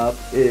messing up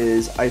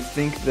is I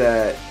think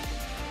that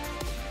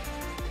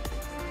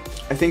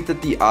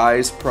the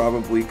eyes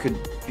probably could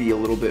be a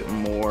little bit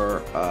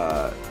more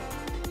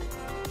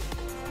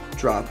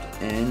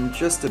dropped in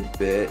just a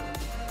bit.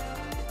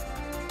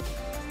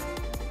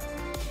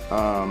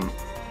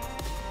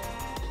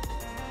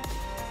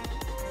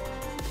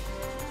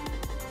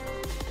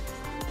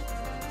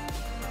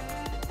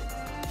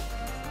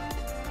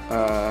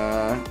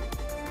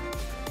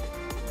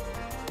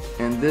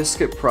 And this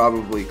could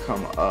probably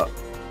come up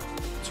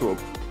to a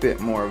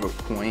bit more of a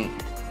point,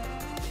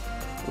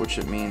 which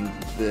would mean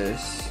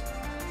this.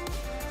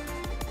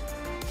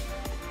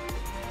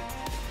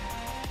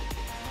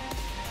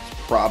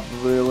 It's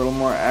probably a little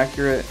more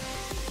accurate,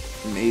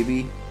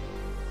 maybe.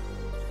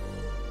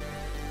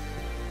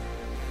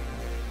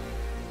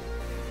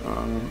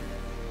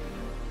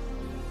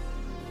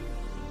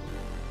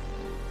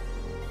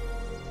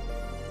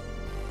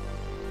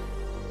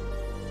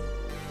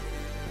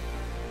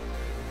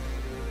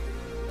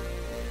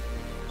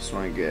 Just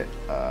want to get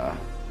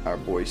our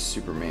boy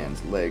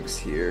Superman's legs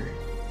here.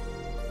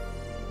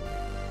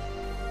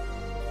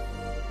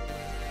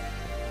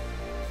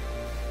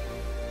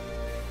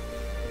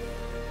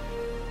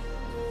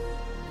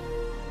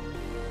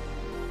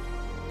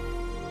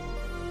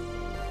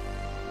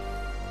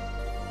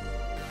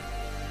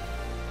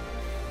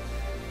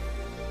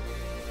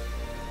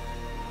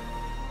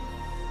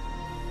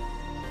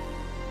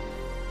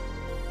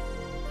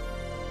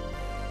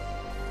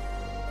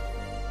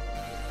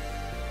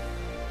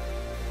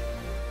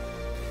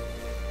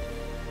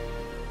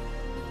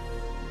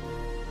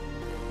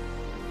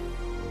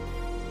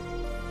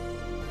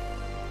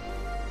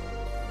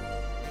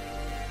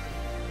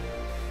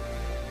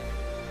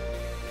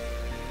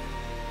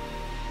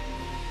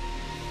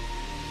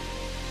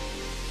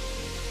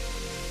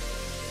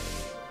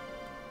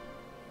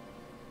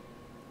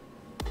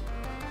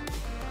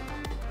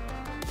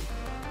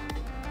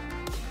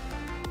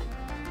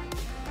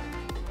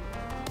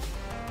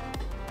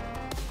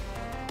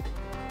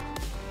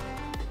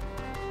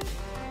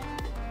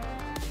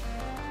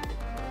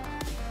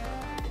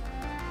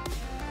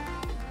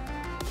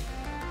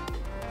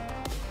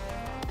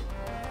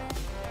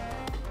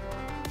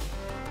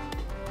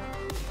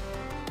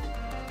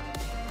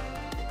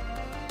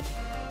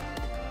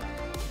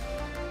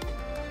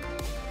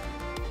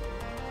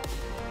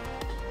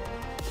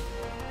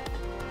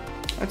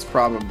 That's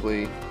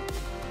probably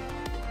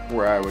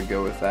where I would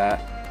go with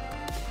that.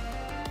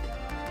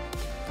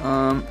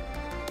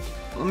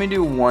 Let me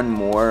do one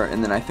more,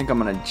 and then I think I'm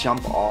gonna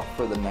jump off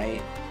for the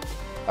night.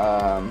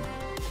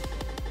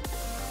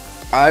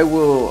 I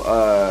will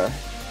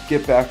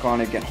get back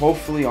on again,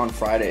 hopefully on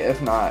Friday.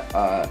 If not,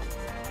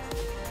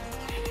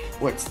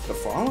 what's the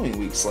following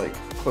week's like?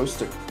 Close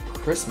to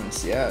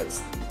Christmas. Yeah,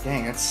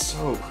 dang, that's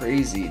so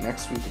crazy.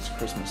 Next week is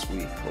Christmas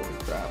week. Holy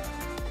crap.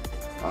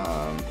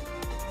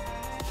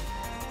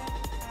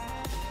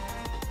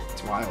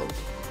 It's wild.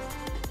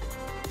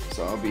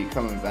 So I'll be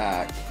coming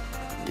back.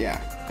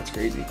 Yeah, that's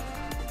crazy.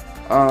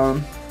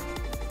 Let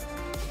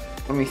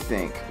me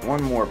think.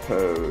 One more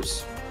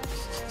pose.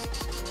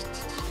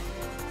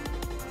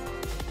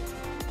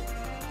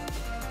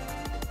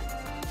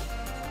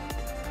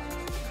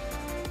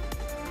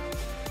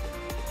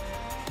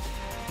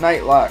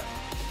 Nightlock.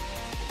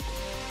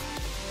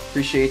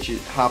 Appreciate you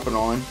hopping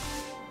on.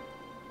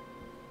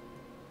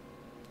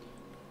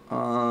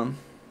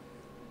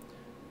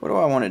 What do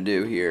I want to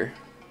do here?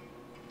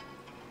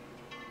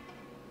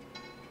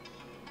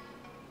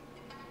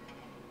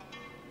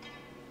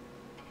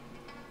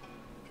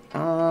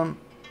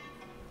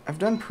 I've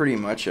done pretty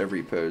much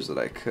every pose that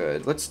I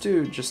could. Let's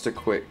do just a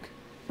quick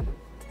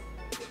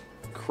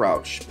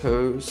crouch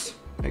pose,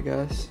 I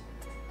guess.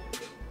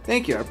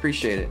 Thank you, I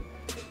appreciate it.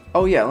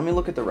 Oh yeah, let me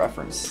look at the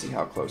reference, see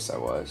how close I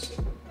was.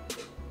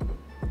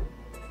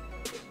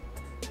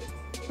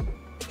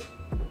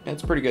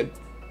 It's pretty good.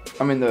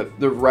 I mean,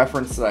 the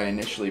reference that I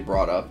initially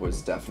brought up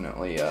was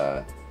definitely,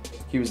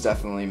 he was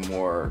definitely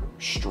more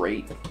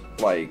straight,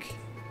 like,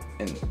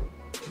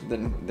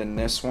 than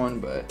this one,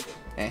 but,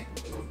 eh.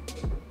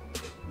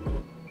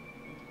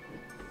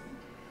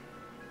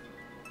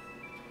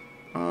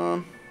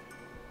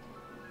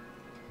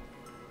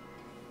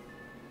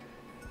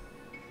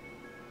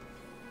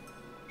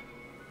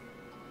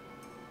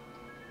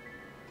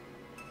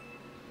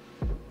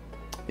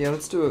 Yeah,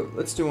 let's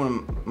do one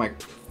of my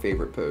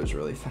favorite pose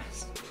really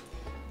fast.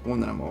 One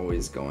that I'm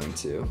always going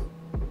to.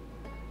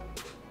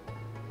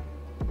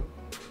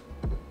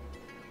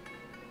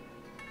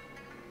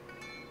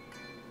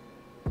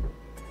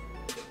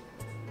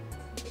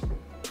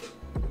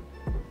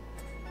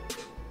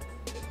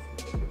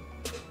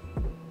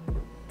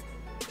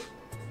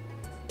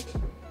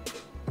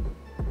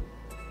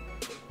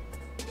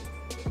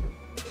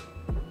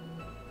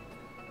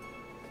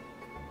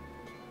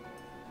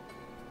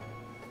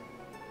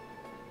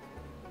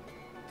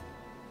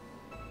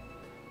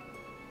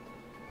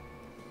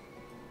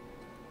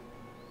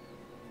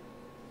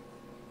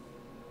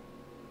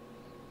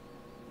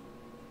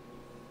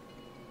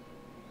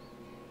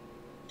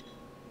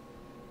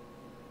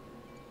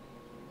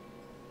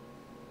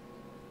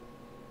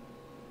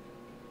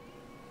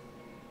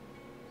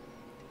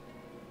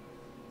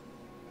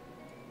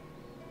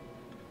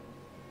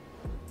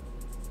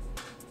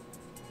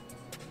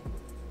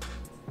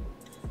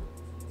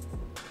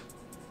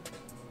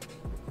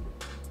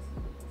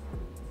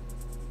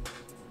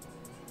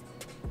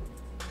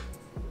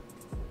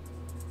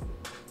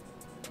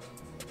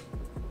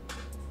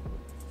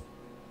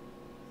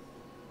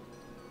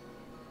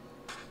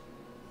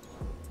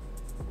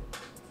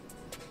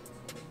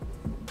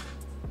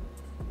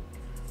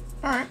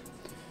 Alright.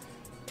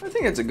 I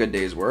think it's a good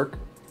day's work.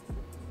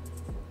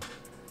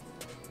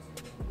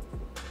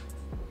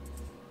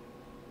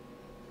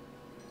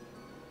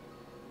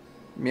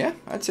 Yeah,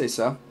 I'd say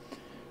so.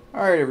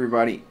 Alright,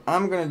 everybody.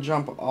 I'm going to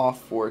jump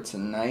off for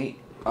tonight.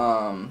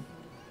 I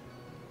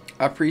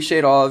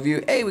appreciate all of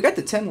you. Hey, we got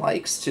the 10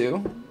 likes,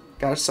 too.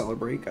 Gotta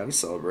celebrate, gotta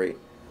celebrate.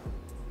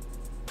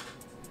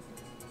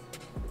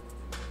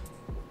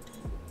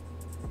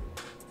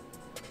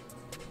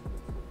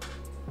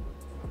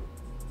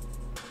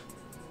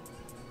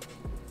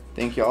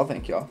 Thank y'all,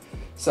 thank y'all.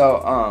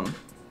 So,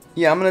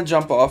 yeah, I'm gonna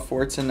jump off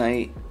for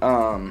tonight.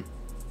 I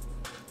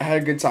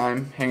had a good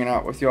time hanging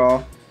out with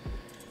y'all,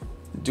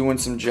 doing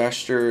some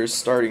gestures,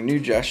 starting new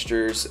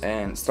gestures,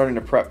 and starting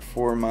to prep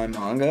for my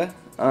manga.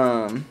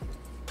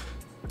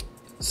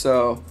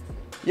 So,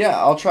 yeah,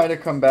 I'll try to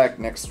come back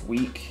next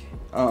week.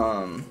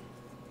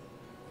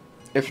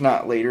 If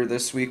not later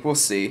this week, we'll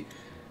see.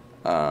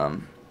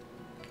 Have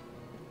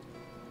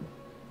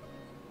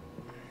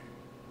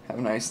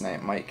a nice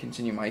night, Mike.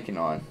 Continue miking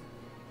on.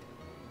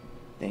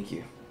 Thank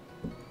you.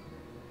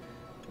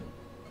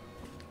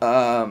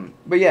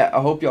 But yeah,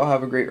 I hope y'all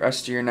have a great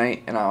rest of your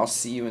night, and I'll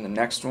see you in the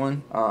next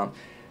one. I'm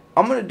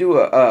going to do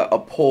a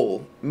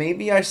poll.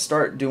 Maybe I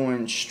start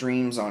doing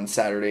streams on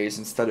Saturdays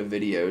instead of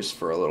videos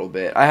for a little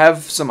bit. I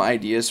have some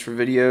ideas for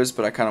videos,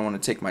 but I kind of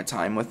want to take my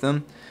time with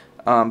them.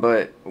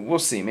 But we'll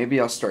see. Maybe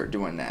I'll start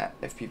doing that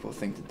if people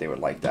think that they would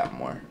like that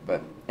more.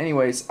 But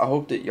anyways, I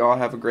hope that y'all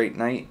have a great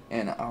night,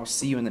 and I'll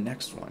see you in the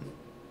next one.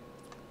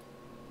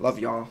 Love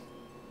y'all.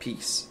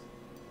 Peace.